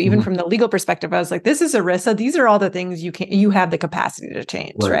doing. So even from the legal perspective, I was like, this is ERISA. These are all the things you have the capacity to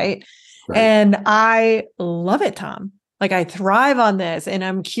change, right? And I love it, Tom. Like I thrive on this, and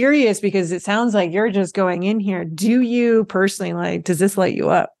I'm curious because it sounds like you're just going in here. Do you personally does this light you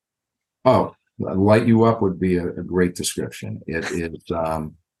up? Oh, light you up would be a great description. It is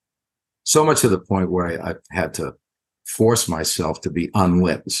so much to the point where I've had to force myself to be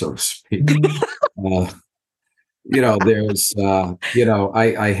unlit, so to speak. There's,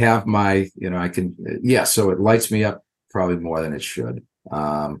 I have my, I can, so it lights me up probably more than it should.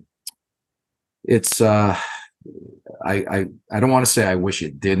 I don't want to say I wish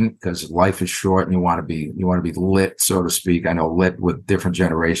it didn't, because life is short and you want to be lit, so to speak. I know lit with different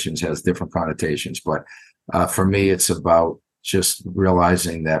generations has different connotations, but for me, it's about just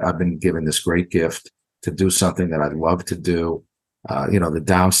realizing that I've been given this great gift to do something that I love to do. The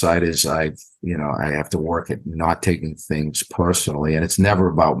downside is I have to work at not taking things personally, and it's never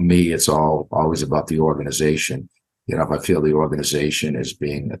about me. It's always about the organization. If I feel the organization is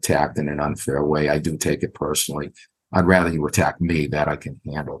being attacked in an unfair way, I do take it personally. I'd rather you attack me, that I can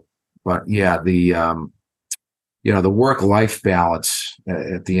handle. But yeah, the work-life balance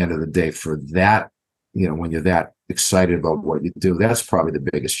at the end of the day for that, when you're that excited about what you do, that's probably the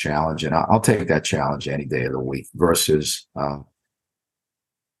biggest challenge. And I'll take that challenge any day of the week versus, I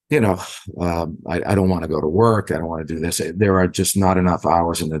don't want to go to work. I don't want to do this. There are just not enough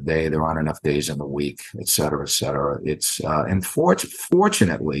hours in the day. There aren't enough days in the week, et cetera, et cetera. And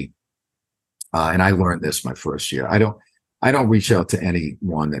fortunately, and I learned this my first year, I don't reach out to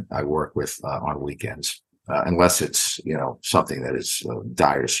anyone that I work with on weekends, unless it's, something that is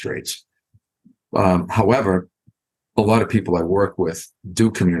dire straits. However, a lot of people I work with do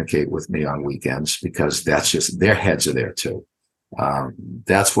communicate with me on weekends, because that's just, their heads are there too.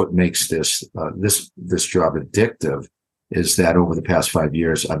 That's what makes this job addictive, is that over the past 5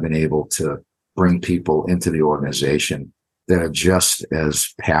 years, I've been able to bring people into the organization that are just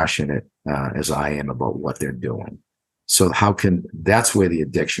as passionate as I am about what they're doing. So that's where the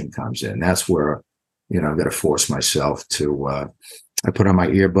addiction comes in. That's where, I've got to force myself to, I put on my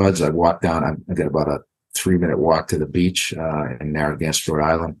earbuds, I walk down, I get about a 3-minute walk to the beach in Narragansett, Rhode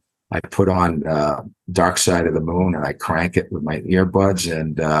Island. I put on Dark Side of the Moon, and I crank it with my earbuds,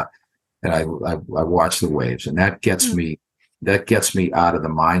 and I watch the waves, and that gets me out of the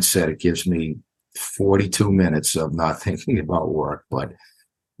mindset. It gives me 42 minutes of not thinking about work. But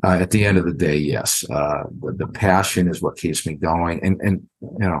at the end of the day, yes, the passion is what keeps me going, and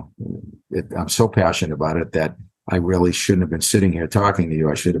I'm so passionate about it that I really shouldn't have been sitting here talking to you.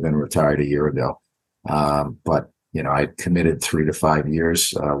 I should have been retired a year ago. But I committed 3 to 5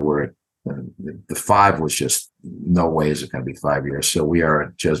 years, where the 5 was just, no way is it going to be 5 years. So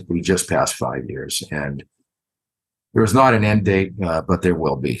we just passed 5 years, and there's not an end date, but there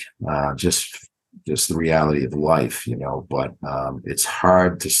will be, just the reality of life, but it's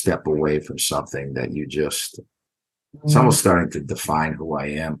hard to step away from something that it's almost starting to define who I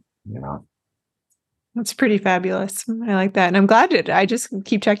am. That's pretty fabulous. I like that. And I'm glad I just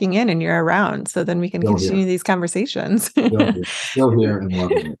keep checking in and you're around, so then we can continue these conversations. Still here and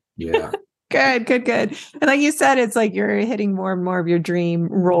loving it. Yeah. Good. And like you said, it's like you're hitting more and more of your dream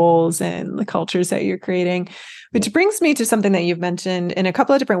roles and the cultures that you're creating, which brings me to something that you've mentioned in a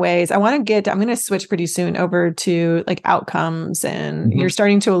couple of different ways. I'm going to switch pretty soon over to like outcomes, and you're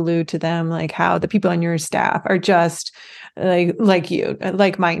starting to allude to them, like how the people on your staff are just like you,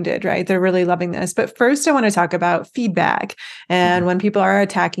 like-minded, right? They're really loving this. But first, I want to talk about feedback. And when people are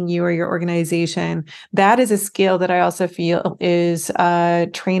attacking you or your organization, that is a skill that I also feel is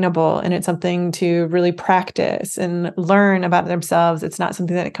trainable, and it's something to really practice and learn about themselves. It's not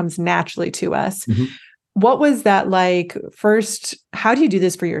something that comes naturally to us. What was that like? First, how do you do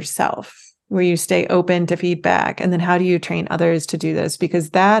this for yourself, where you stay open to feedback? And then how do you train others to do this? Because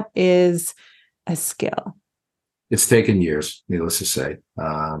that is a skill. It's taken years, needless to say.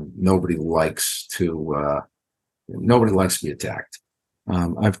 Nobody likes to be attacked.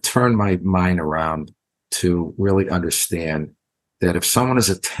 I've turned my mind around to really understand that if someone is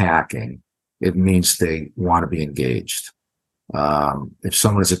attacking, it means they want to be engaged. If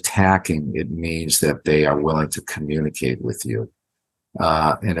someone is attacking, it means that they are willing to communicate with you.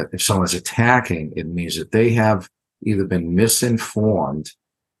 And if someone is attacking, it means that they have either been misinformed,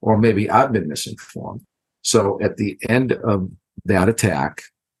 or maybe I've been misinformed. So at the end of that attack,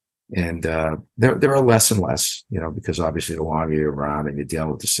 and there are less and less, because obviously the longer you're around and you're dealing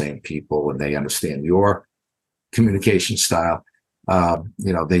with the same people and they understand your communication style, I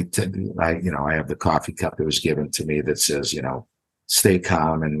have the coffee cup that was given to me that says, stay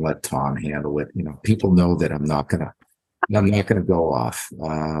calm and let Tom handle it. People know that I'm not gonna go off.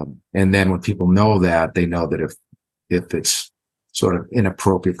 And then when people know that, they know that if it's sort of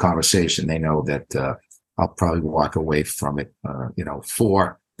inappropriate conversation, they know that I'll probably walk away from it,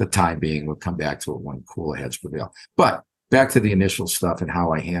 for the time being. We'll come back to it when cooler heads prevail. But back to the initial stuff and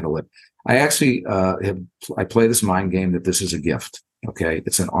how I handle it. I actually I play this mind game that this is a gift. Okay,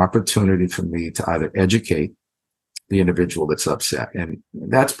 it's an opportunity for me to either educate the individual that's upset, and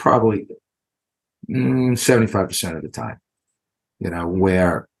that's probably 75% of the time.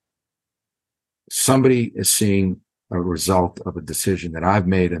 Where somebody is seeing a result of a decision that I've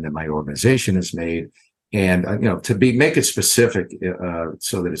made and that my organization has made, And make it specific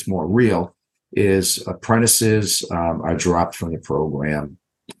so that it's more real, is apprentices are dropped from the program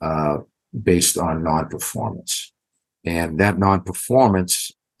based on non-performance, and that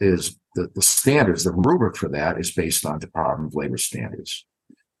non-performance is the standards. The rubric for that is based on Department of Labor standards.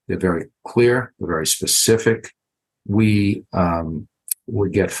 They're very clear. They're very specific. We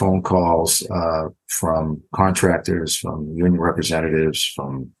would get phone calls from contractors, from union representatives,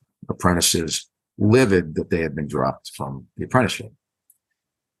 from apprentices, livid that they had been dropped from the apprenticeship.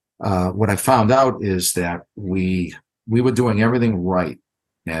 What I found out is that we were doing everything right,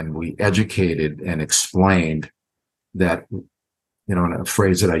 and we educated and explained that, and a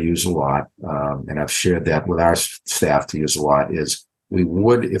phrase that I use a lot, and I've shared that with our staff to use a lot, is we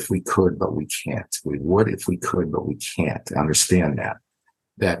would if we could, but we can't. We would if we could, but we can't. Understand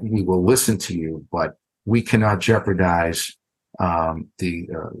that we will listen to you, but we cannot jeopardize the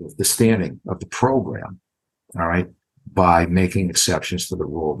standing of the program, all right, by making exceptions to the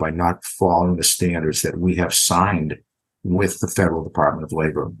rule, by not following the standards that we have signed with the Federal Department of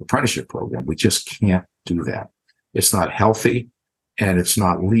Labor apprenticeship program. We just can't do that. It's not healthy, and it's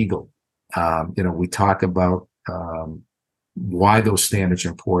not legal. We talk about why those standards are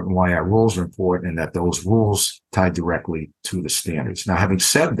important, why our rules are important, and that those rules tie directly to the standards. Now, having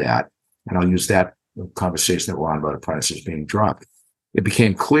said that, and I'll use that conversation that we're on about apprentices being dropped, it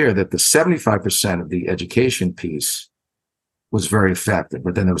became clear that the 75% of the education piece was very effective,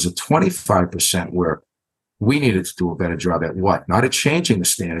 but then there was a 25% where we needed to do a better job at what? Not at changing the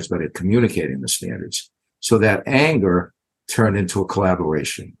standards, but at communicating the standards. So that anger turned into a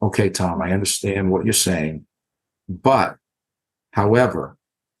collaboration. Okay, Tom, I understand what you're saying, but however,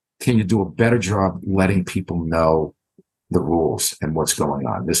 can you do a better job letting people know the rules and what's going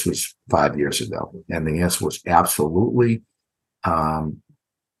on? This was 5 years ago. And the answer was absolutely. Do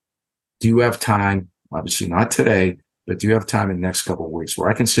you have time? Obviously not today, but do you have time in the next couple of weeks where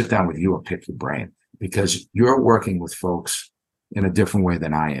I can sit down with you and pick your brain? Because you're working with folks in a different way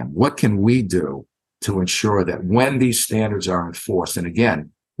than I am. What can we do to ensure that when these standards are enforced, and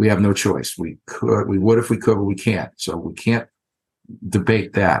again, we have no choice. We would if we could, but we can't. So we can't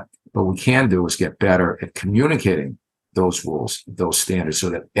debate that. But what we can do is get better at communicating those rules, those standards, so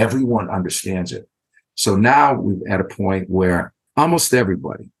that everyone understands it. So now we're at a point where almost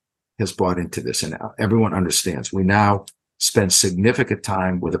everybody has bought into this, and everyone understands. We now spend significant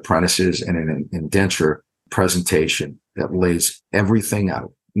time with apprentices and an indenture presentation that lays everything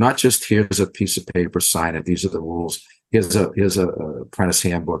out. Not just here's a piece of paper, sign it. These are the rules. Here's a apprentice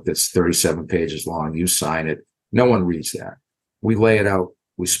handbook that's 37 pages long. You sign it. No one reads that. We lay it out.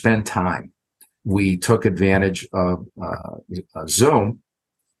 We spend time. We took advantage of Zoom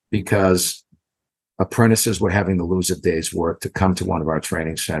because apprentices were having to lose a day's work to come to one of our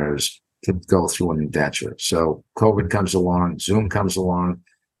training centers to go through an indenture. So COVID comes along, Zoom comes along.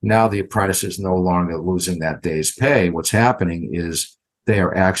 Now the apprentice is no longer losing that day's pay. What's happening is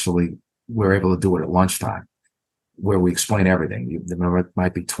we're able to do it at lunchtime, where we explain everything. There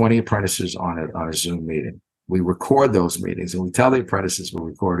might be 20 apprentices on a Zoom meeting. We record those meetings, and we tell the apprentices we're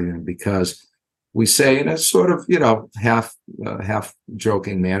recording them because we say in a sort of, half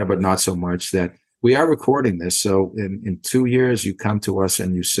joking manner, but not so much, that we are recording this. So in 2 years, you come to us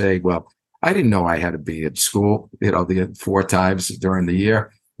and you say, well, I didn't know I had to be at school, the 4 times during the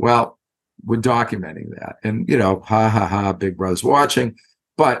year. Well, we're documenting that. And, ha, ha, ha, Big Brother's watching.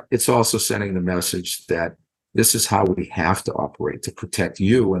 But it's also sending the message that this is how we have to operate to protect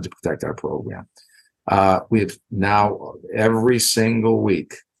you and to protect our program. We have now, every single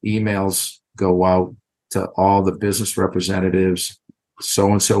week, emails go out to all the business representatives.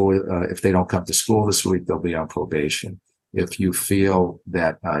 So-and-so, if they don't come to school this week, they'll be on probation. If you feel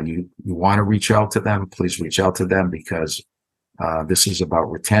that you want to reach out to them, please reach out to them, because this is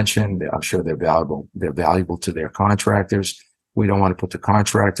about retention. I'm sure they're valuable. They're valuable to their contractors. We don't want to put the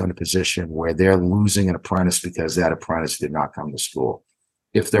contractor in a position where they're losing an apprentice because that apprentice did not come to school.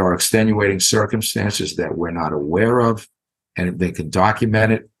 If there are extenuating circumstances that we're not aware of and they can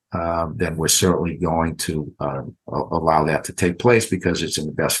document it, then we're certainly going to allow that to take place because it's in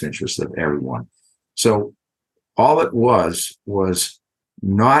the best interest of everyone. So all it was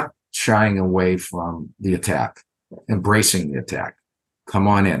not shying away from the attack, embracing the attack. Come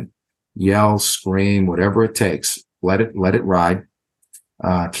on in, yell, scream, whatever it takes. Let it ride.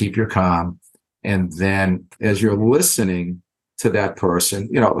 Keep your calm. And then as you're listening to that person,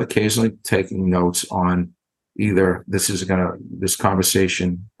 occasionally taking notes on either this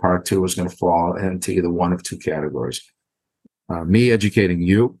conversation, part 2, is going to fall into either one of 2 categories. Me educating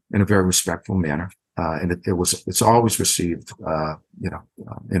you in a very respectful manner, and it's always received,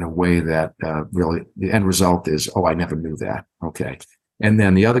 in a way that really the end result is, oh, I never knew that. Okay. And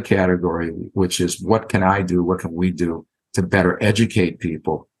then the other category, which is what can I do? What can we do to better educate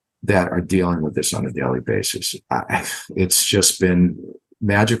people that are dealing with this on a daily basis? It's just been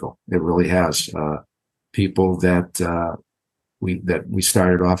magical. It really has. People that we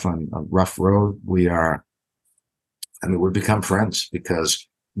started off on a rough road. We've become friends because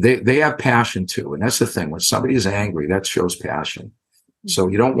they have passion too. And that's the thing. When somebody is angry, that shows passion. So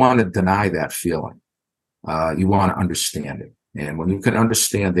you don't want to deny that feeling. You want to understand it. And when you can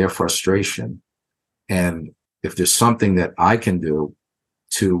understand their frustration, and if there's something that I can do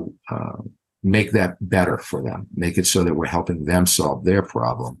to make that better for them, make it so that we're helping them solve their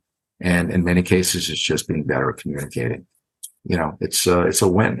problem. And in many cases, it's just being better at communicating. It's a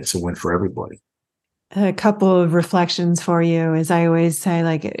win. It's a win for everybody. A couple of reflections for you is I always say,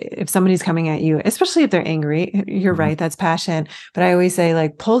 like, if somebody's coming at you, especially if they're angry, you're right, that's passion. But I always say,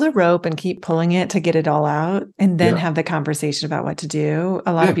 like, pull the rope and keep pulling it to get it all out and then have the conversation about what to do.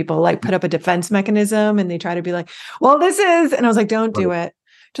 A lot of people like put up a defense mechanism and they try to be like, well, and I was like, don't do it.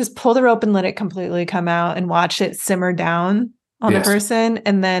 Just pull the rope and let it completely come out and watch it simmer down on the person.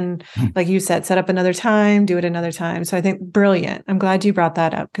 And then, like you said, set up another time, do it another time. So I think brilliant. I'm glad you brought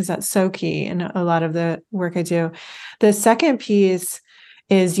that up because that's so key in a lot of the work I do. The second piece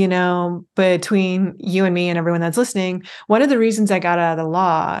is, between you and me and everyone that's listening, one of the reasons I got out of the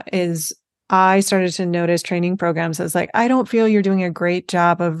law is I started to notice training programs. I was like, I don't feel you're doing a great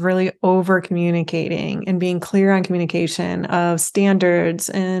job of really over communicating and being clear on communication of standards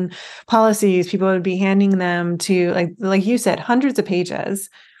and policies. People would be handing them to, like you said, hundreds of pages.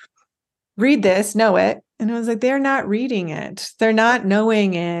 Read this, know it. And I was like, they're not reading it. They're not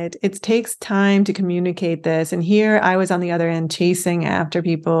knowing it. It takes time to communicate this. And here I was on the other end chasing after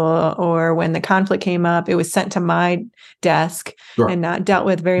people, or when the conflict came up, it was sent to my desk and not dealt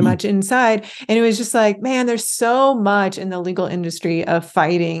with very much inside. And it was just like, man, there's so much in the legal industry of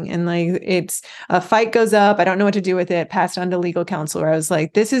fighting. And like, it's a fight goes up. I don't know what to do with it. Passed on to legal counsel. I was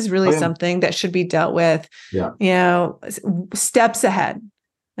like, this is really something that should be dealt with, steps ahead.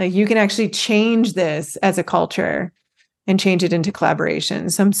 Like, you can actually change this as a culture and change it into collaboration.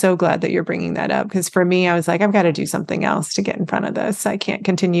 So I'm so glad that you're bringing that up, because for me, I was like, I've got to do something else to get in front of this. I can't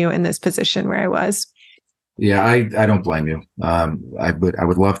continue in this position where I was. Yeah, I don't blame you. I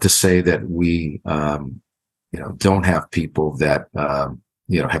would love to say that we, don't have people that,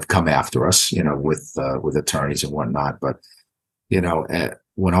 have come after us, with attorneys and whatnot. But,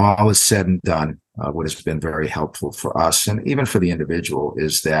 when all is said and done, what has been very helpful for us and even for the individual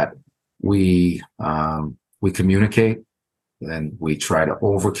is that we communicate, and we try to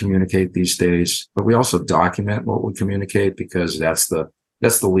over communicate these days, but we also document what we communicate, because that's the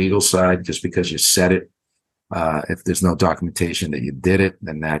legal side. Just because you said it, if there's no documentation that you did it,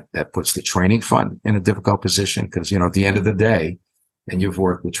 then that puts the training fund in a difficult position, because, at the end of the day, and you've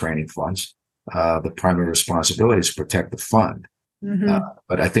worked with training funds, the primary responsibility is to protect the fund.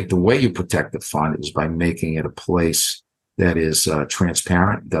 But I think the way you protect the fund is by making it a place that is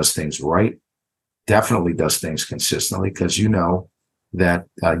transparent, does things right, definitely does things consistently, because that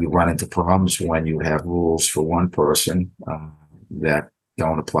you run into problems when you have rules for one person that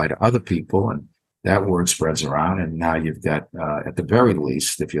don't apply to other people, and that word spreads around, and now you've got, at the very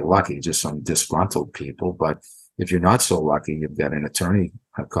least, if you're lucky, just some disgruntled people. But if you're not so lucky, you've got an attorney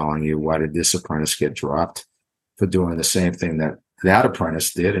calling you, why did this apprentice get dropped for doing the same thing that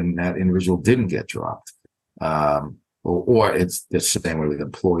apprentice did, and that individual didn't get dropped. Or it's the same way with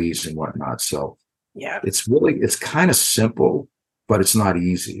employees and whatnot. So it's kind of simple, but it's not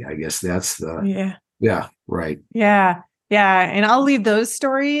easy. I guess that's right. Yeah. And I'll leave those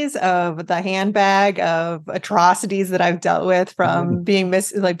stories of the handbag of atrocities that I've dealt with from being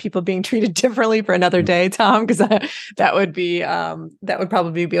people being treated differently for another day, Tom, because that would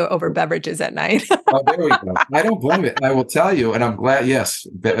probably be over beverages at night. Oh, there we go. I don't blame it. I will tell you, and I'm glad. Yes,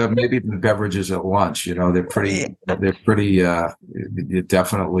 maybe the beverages at lunch. They're pretty.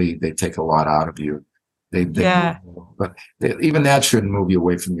 Definitely, they take a lot out of you. But even that shouldn't move you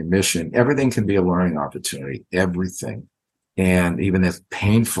away from your mission. Everything can be a learning opportunity. Everything. And even if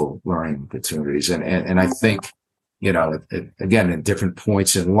painful learning opportunities. And I think, again, at different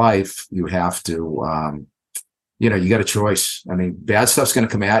points in life, you have to, you got a choice. I mean, bad stuff's going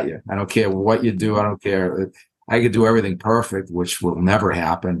to come at you. I don't care what you do. I don't care. I could do everything perfect, which will never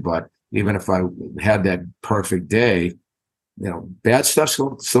happen. But even if I had that perfect day, bad stuff's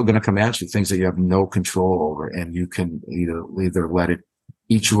still going to come at you, things that you have no control over. And you can either let it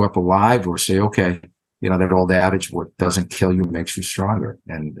eat you up alive, or say, okay, that old adage, what doesn't kill you makes you stronger.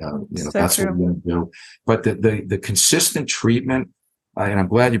 And, So that's what true. we're going to do. But the consistent treatment, and I'm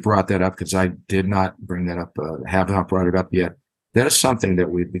glad you brought that up because I did not bring that up, have not brought it up yet. That is something that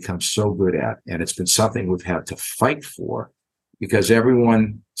we've become so good at. And it's been something we've had to fight for because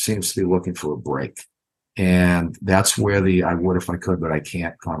everyone seems to be looking for a break. And that's where the I would if I could, but I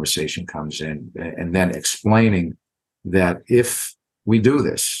can't conversation comes in. And then explaining that if we do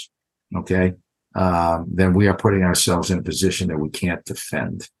this, okay, then we are putting ourselves in a position that we can't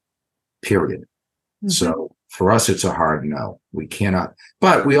defend, period. Mm-hmm. So for us, it's a hard no. We cannot.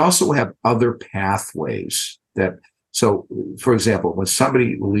 But we also have other pathways that, so for example, when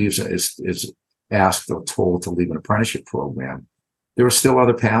somebody leaves, is asked or told to leave an apprenticeship program, there are still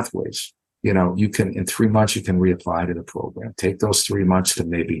other pathways. You can, in 3 months, you can reapply to the program. Take those 3 months to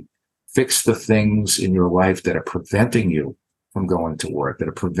maybe fix the things in your life that are preventing you from going to work, that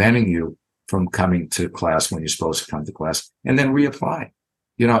are preventing you from coming to class when you're supposed to come to class, and then reapply.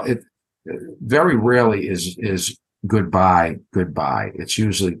 It very rarely is goodbye. It's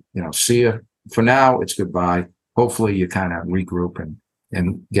usually, see you. For now, it's goodbye. Hopefully you kind of regroup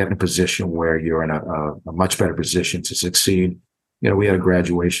and get in a position where you're in a much better position to succeed. We had a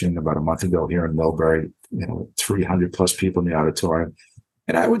graduation about a month ago here in Millbury, 300 plus people in the auditorium.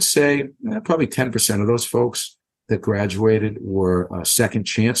 And I would say probably 10% of those folks that graduated were second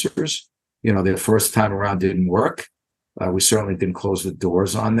chancers. Their first time around didn't work. We certainly didn't close the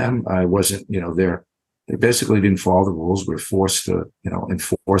doors on them. I wasn't, they basically didn't follow the rules. We were forced to,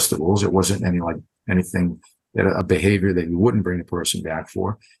 enforce the rules. It wasn't anything that a behavior that you wouldn't bring a person back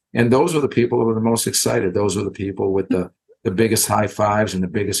for. And those were the people who were the most excited. Those were the people with the biggest high fives and the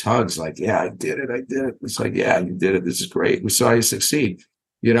biggest hugs. Like, yeah, I did it. It's like, yeah, you did it. This is great. We saw you succeed,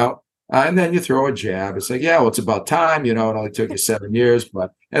 and then you throw a jab. It's like, yeah, well, it's about time, it only took you 7 years, and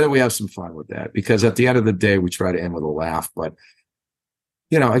then we have some fun with that because at the end of the day, we try to end with a laugh. But,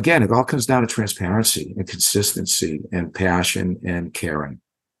 again, it all comes down to transparency and consistency and passion and caring,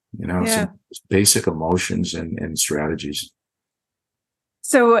 Yeah. some basic emotions and strategies.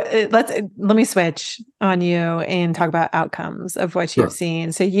 So let me switch on you and talk about outcomes of what you've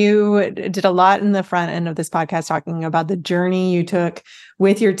seen. So you did a lot in the front end of this podcast talking about the journey you took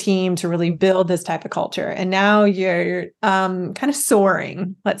with your team to really build this type of culture. And now you're kind of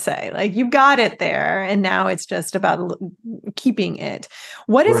soaring, let's say, like you've got it there. And now it's just about keeping it.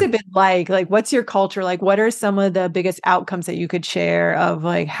 What has it been like? Like, what's your culture like? What are some of the biggest outcomes that you could share of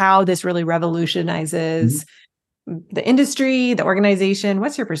like how this really revolutionizes the industry, the organization?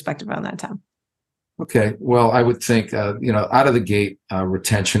 What's your perspective on that, Tom? Okay. Well, I would think, out of the gate,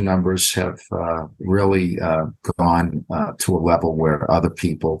 retention numbers have really gone to a level where other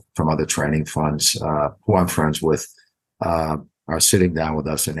people from other training funds who I'm friends with are sitting down with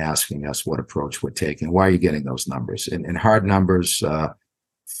us and asking us what approach we're taking. Why are you getting those numbers? In hard numbers,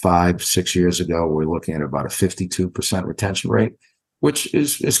 5-6 years ago, we're looking at about a 52% retention rate, which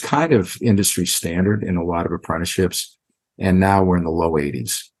is kind of industry standard in a lot of apprenticeships. And now we're in the low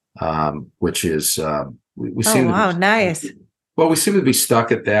 80s, which is, we seem to be, nice. Well, we seem to be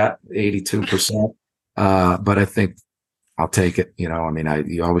stuck at that 82%. But I think I'll take it.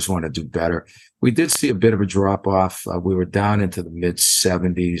 You always want to do better. We did see a bit of a drop off. We were down into the mid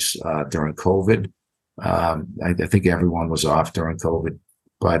 70s during COVID. I think everyone was off during COVID,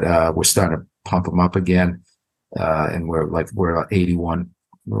 but we're starting to pump them up again. And we're 81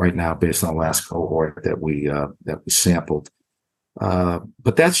 right now based on the last cohort that we sampled.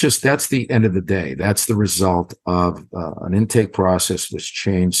 But that's the end of the day. That's the result of an intake process which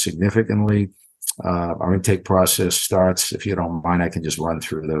changed significantly. Our intake process starts, if you don't mind, I can just run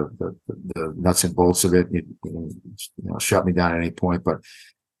through the nuts and bolts of it. You can shut me down at any point, but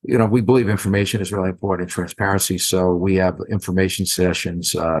we believe information is really important and transparency. So we have information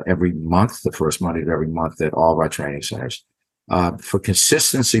sessions every month, the first Monday of every month at all of our training centers. For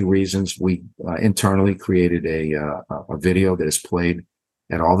consistency reasons, we internally created a video that is played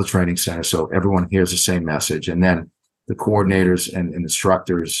at all the training centers, so everyone hears the same message. And then the coordinators and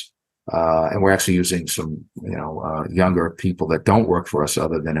instructors, and we're actually using some younger people that don't work for us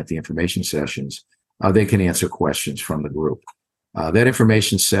other than at the information sessions. They can answer questions from the group. That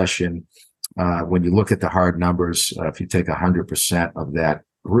information session, when you look at the hard numbers, if you take 100% of that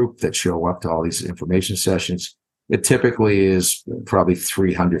group that show up to all these information sessions, it typically is probably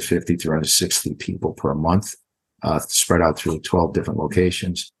 350, 360 people per month, spread out through 12 different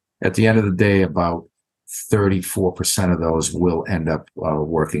locations. At the end of the day, about 34% of those will end up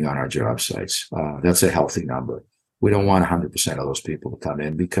working on our job sites. That's a healthy number. We don't want 100% of those people to come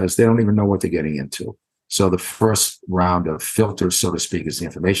in because they don't even know what they're getting into. So the first round of filters, so to speak, is the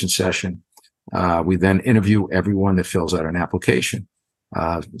information session. We then interview everyone that fills out an application.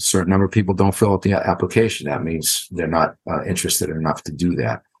 A certain number of people don't fill out the application. That means they're not interested enough to do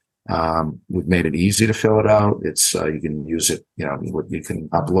that. We've made it easy to fill it out. It's you can use it. You can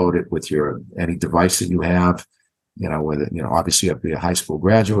upload it with any device that you have. Whether obviously you have to be a high school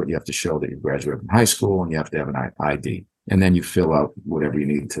graduate. You have to show that you graduated from high school, and you have to have an ID. And then you fill out whatever you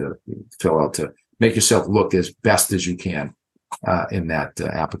need to fill out to make yourself look as best as you can in that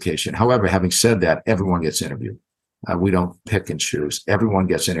application. However, having said that, everyone gets interviewed. We don't pick and choose. Everyone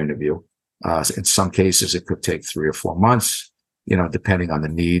gets an interview. In some cases, it could take 3 or 4 months, depending on the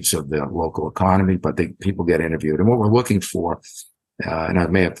needs of the local economy, but people get interviewed. And what we're looking for, and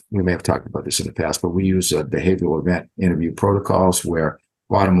we may have talked about this in the past, but we use behavioral event interview protocols where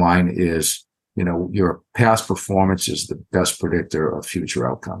bottom line is, your past performance is the best predictor of future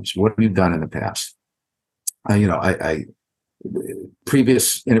outcomes. What have you done in the past?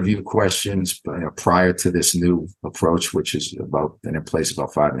 Previous interview questions prior to this new approach, which is been in place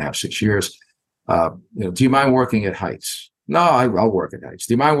about 5.5, 6 years. Do you mind working at heights? No, I'll work at heights.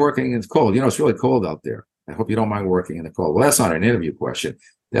 Do you mind working in the cold? It's really cold out there. I hope you don't mind working in the cold. Well, that's not an interview question.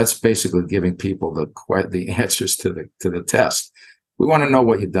 That's basically giving people the answers to the test. We want to know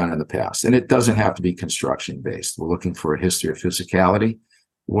what you've done in the past, and it doesn't have to be construction based. We're looking for a history of physicality,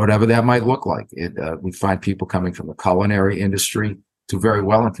 whatever that might look like. We find people coming from the culinary industry do very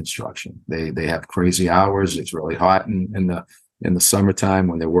well in construction. They have crazy hours. It's really hot in the summertime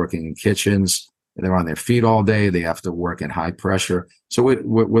when they're working in kitchens. They're on their feet all day. They have to work in high pressure. So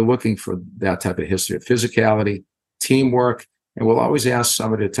we're looking for that type of history of physicality, teamwork, and we'll always ask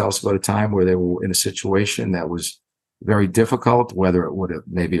somebody to tell us about a time where they were in a situation that was very difficult, whether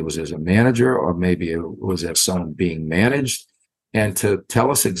maybe it was as a manager or maybe it was as someone being managed, and to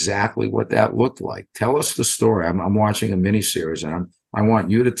tell us exactly what that looked like. Tell us the story. I'm watching a miniseries, and I want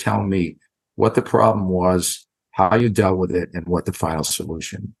you to tell me what the problem was, how you dealt with it, and what the final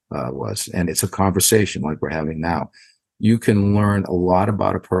solution was. And it's a conversation like we're having now. You can learn a lot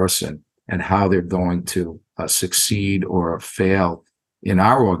about a person and how they're going to succeed or fail in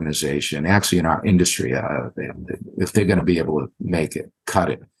our organization, actually in our industry, if they're going to be able to make it, cut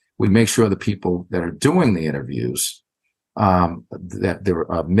it. We make sure the people that are doing the interviews, that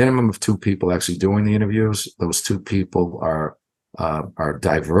there are a minimum of 2 people actually doing the interviews. Those 2 people are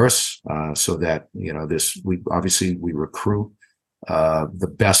diverse, so that we recruit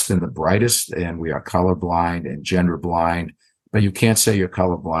the best and the brightest, and we are colorblind and gender blind. But you can't say you're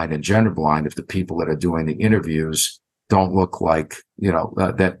colorblind and gender blind if the people that are doing the interviews don't look like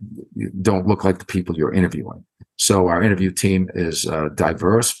that don't look like the people you're interviewing. So our interview team is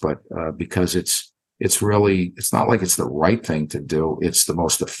diverse, but because it's not like it's the right thing to do. It's the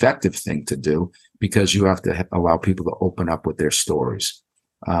most effective thing to do because you have to allow people to open up with their stories.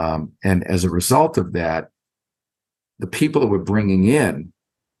 And as a result of that, the people that we're bringing in,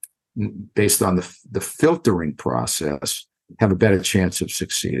 based on the filtering process, have a better chance of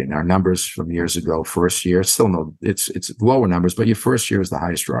succeeding. Our numbers from years ago, first year, it's lower numbers, but your first year is the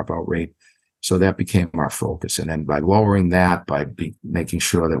highest dropout rate. So that became our focus. And then by lowering that, making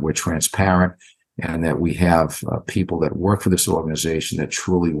sure that we're transparent, and that we have people that work for this organization that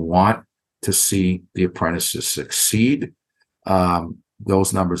truly want to see the apprentices succeed.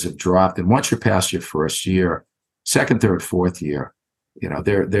 Those numbers have dropped. And once you're past your first year, second, third, fourth year,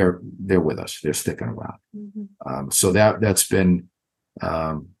 they're with us. They're sticking around. Mm-hmm. So that's been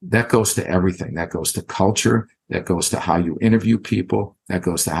that goes to everything. That goes to culture. That goes to how you interview people. That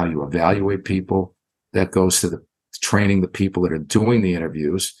goes to how you evaluate people. That goes to the training the people that are doing the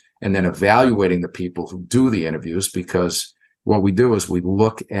interviews, and then evaluating the people who do the interviews, because what we do is we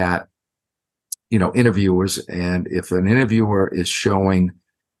look at, interviewers, and if an interviewer is showing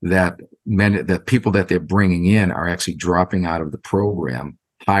that that people that they're bringing in are actually dropping out of the program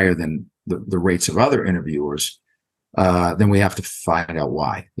higher than the rates of other interviewers, then we have to find out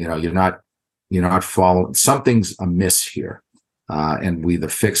why. You're not following, something's amiss here. And we either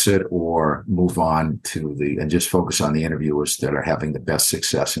fix it or move on and just focus on the interviewers that are having the best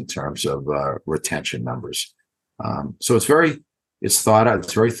success in terms of retention numbers. So it's very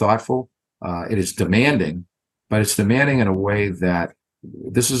thoughtful. It is demanding, but it's demanding in a way that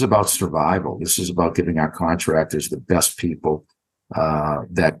this is about survival. This is about giving our contractors the best people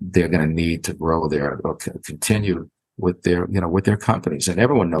that they're going to need to grow or continue with their companies. And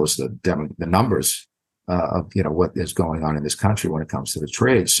everyone knows the numbers of what is going on in this country when it comes to the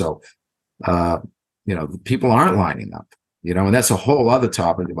trade. So people aren't lining up, and that's a whole other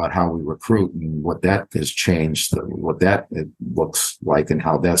topic about how we recruit and what that has changed, what that looks like, and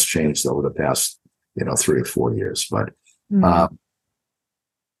how that's changed over the past 3 or 4 years. But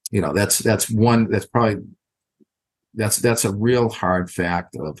that's a real hard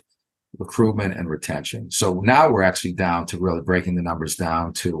fact of recruitment and retention. So now we're actually down to really breaking the numbers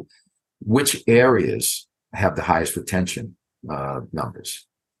down to which areas have the highest retention numbers.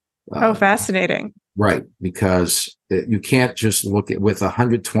 Oh, fascinating. Right, because you can't just look at, with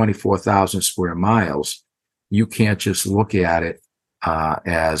 124,000 square miles, you can't just look at it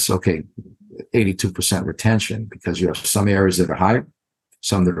as, okay, 82% retention, because you have some areas that are higher,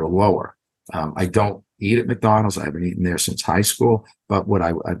 some that are lower. I don't eat at McDonald's. I haven't eaten there since high school. But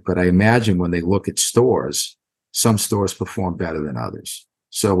I imagine when they look at stores, some stores perform better than others.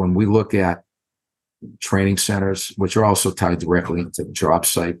 So when we look at training centers, which are also tied directly into the job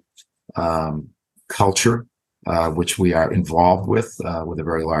site culture, which we are involved with a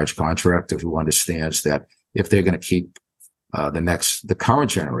very large contractor who understands that if they're going to keep the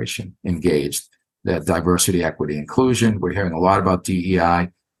current generation engaged, that diversity, equity, inclusion. We're hearing a lot about DEI,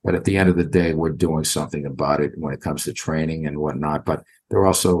 but at the end of the day, we're doing something about it when it comes to training and whatnot. But there are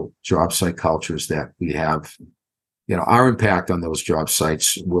also job site cultures that we have. Our impact on those job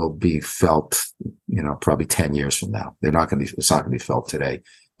sites will be felt, probably 10 years from now. It's not going to be felt today.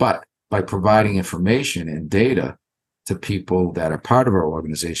 But by providing information and data to people that are part of our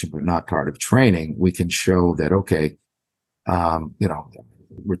organization but not part of training, we can show that, okay,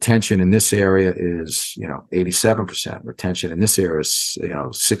 retention in this area is 87%. Retention in this area is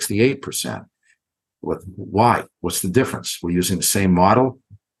 68%. Why? What's the difference? We're using the same model.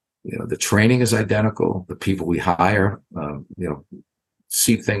 The training is identical. The people we hire,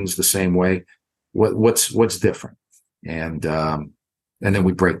 see things the same way. What's different? And then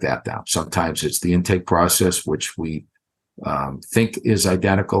we break that down. Sometimes it's the intake process, which we think is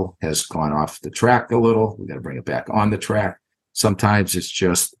identical, has gone off the track a little. We got to bring it back on the track. Sometimes it's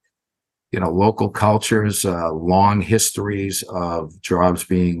just, local cultures, long histories of jobs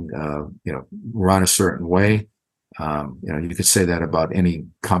being, run a certain way. You could say that about any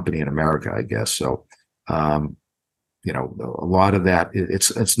company in America, I guess. So, a lot of that,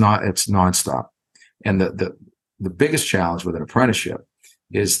 it's nonstop. And the biggest challenge with an apprenticeship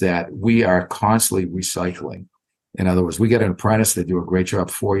is that we are constantly recycling. In other words, we get an apprentice, they do a great job.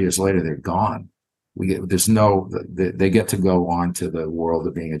 4 years later, they're gone. They get to go on to the world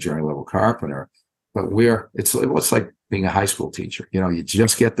of being a journey level carpenter, but it's like being a high school teacher. You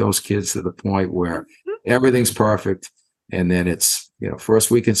just get those kids to the point where everything's perfect. And then it's,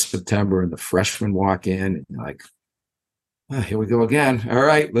 first week in September and the freshmen walk in and you're like, oh, here we go again. All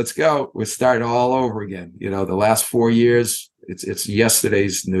right, let's go. We're starting all over again. The last 4 years, it's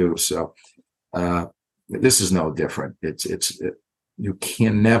yesterday's news. So, this is no different. You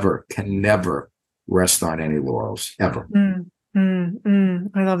can never rest on any laurels ever.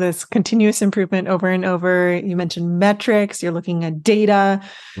 I love this continuous improvement over and over. You mentioned metrics. You're looking at data,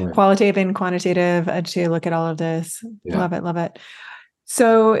 right, qualitative and quantitative, to look at all of this. Yeah. Love it.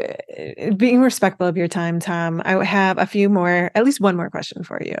 So being respectful of your time, Tom, I have at least one more question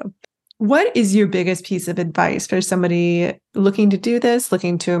for you. What is your biggest piece of advice for somebody looking to do this,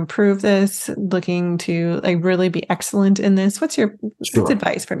 looking to improve this, looking to really be excellent in this? What's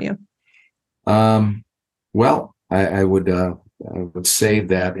advice from you? Well, I would say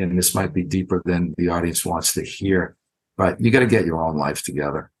that, and this might be deeper than the audience wants to hear, but you got to get your own life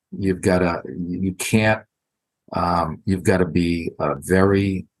together. You've got to be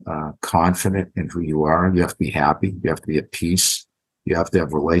very confident in who you are. You have to be happy. You have to be at peace. You have to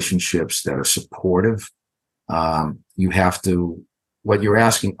have relationships that are supportive. What you're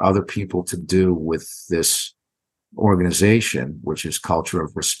asking other people to do with this organization, which is culture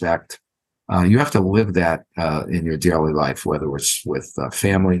of respect, you have to live that in your daily life, whether it's with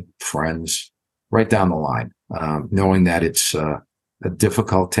family, friends, right down the line, knowing that it's a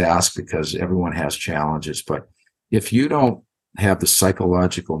difficult task because everyone has challenges. But if you don't have the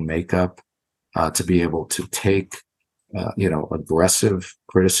psychological makeup to be able to take aggressive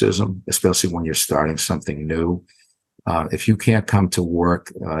criticism, especially when you're starting something new, if you can't come to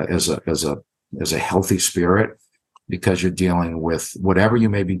work as a healthy spirit, because you're dealing with whatever you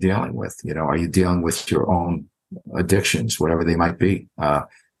may be dealing with, are you dealing with your own addictions, whatever they might be,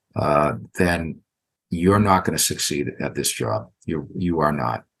 then you're not going to succeed at this job. You are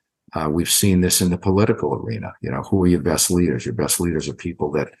not. We've seen this in the political arena. Who are your best leaders? Your best leaders are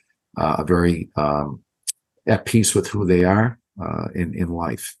people that are very at peace with who they are in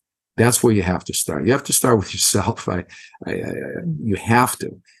life. That's where you have to start. You have to start with yourself. You have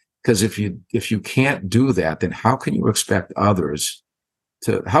to. Because if you can't do that, then how can you expect others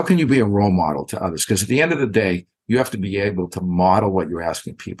how can you be a role model to others? Because at the end of the day, you have to be able to model what you're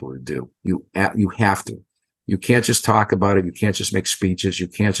asking people to do. You have to. You can't just talk about it. You can't just make speeches. You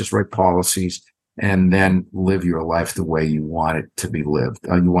can't just write policies and then live your life the way you want it to be lived.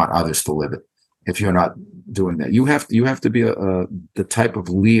 You want others to live it. If you're not doing that, you have to be the type of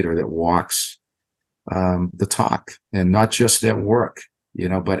leader that walks the talk, and not just at work,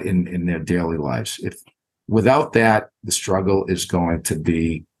 but in their daily lives. If without that, the struggle is going to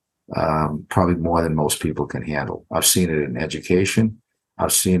be probably more than most people can handle. I've seen it in education.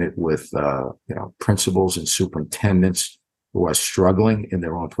 I've seen it with principals and superintendents who are struggling in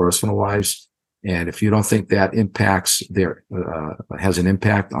their own personal lives. And if you don't think that has an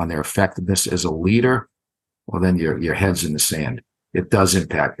impact on their effectiveness as a leader, well, then your head's in the sand. It does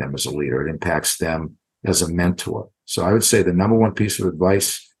impact them as a leader. It impacts them as a mentor. So I would say the number one piece of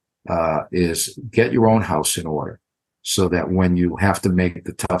advice is get your own house in order, so that when you have to make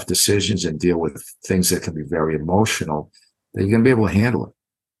the tough decisions and deal with things that can be very emotional, that you're going to be able to handle it.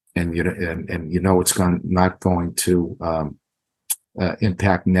 And it's not going to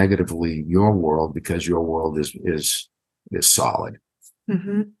impact negatively your world, because your world is solid.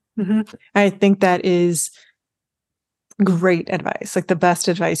 Mm-hmm. Mm-hmm. I think that is great advice, like the best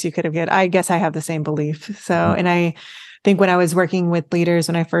advice you could have given. I guess I have the same belief. So, and I think when I was working with leaders,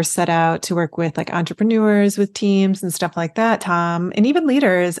 when I first set out to work with like entrepreneurs, with teams and stuff like that, Tom, and even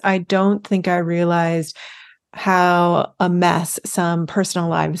leaders, I don't think I realized how a mess some personal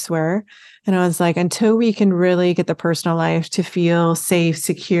lives were. And I was like, until we can really get the personal life to feel safe,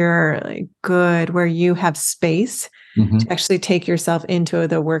 secure, like good, where you have space to actually take yourself into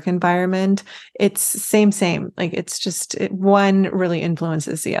the work environment, it's same. Like it's just one really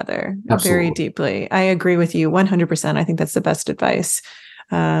influences the other. Absolutely. Very deeply. I agree with you 100%. I think that's the best advice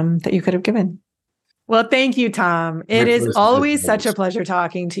that you could have given. Well, thank you, Tom. It is always such a pleasure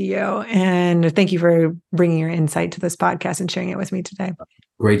talking to you. And thank you for bringing your insight to this podcast and sharing it with me today.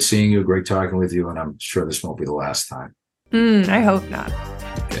 Great seeing you. Great talking with you. And I'm sure this won't be the last time. I hope not.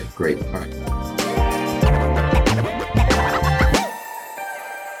 Okay, great. All right.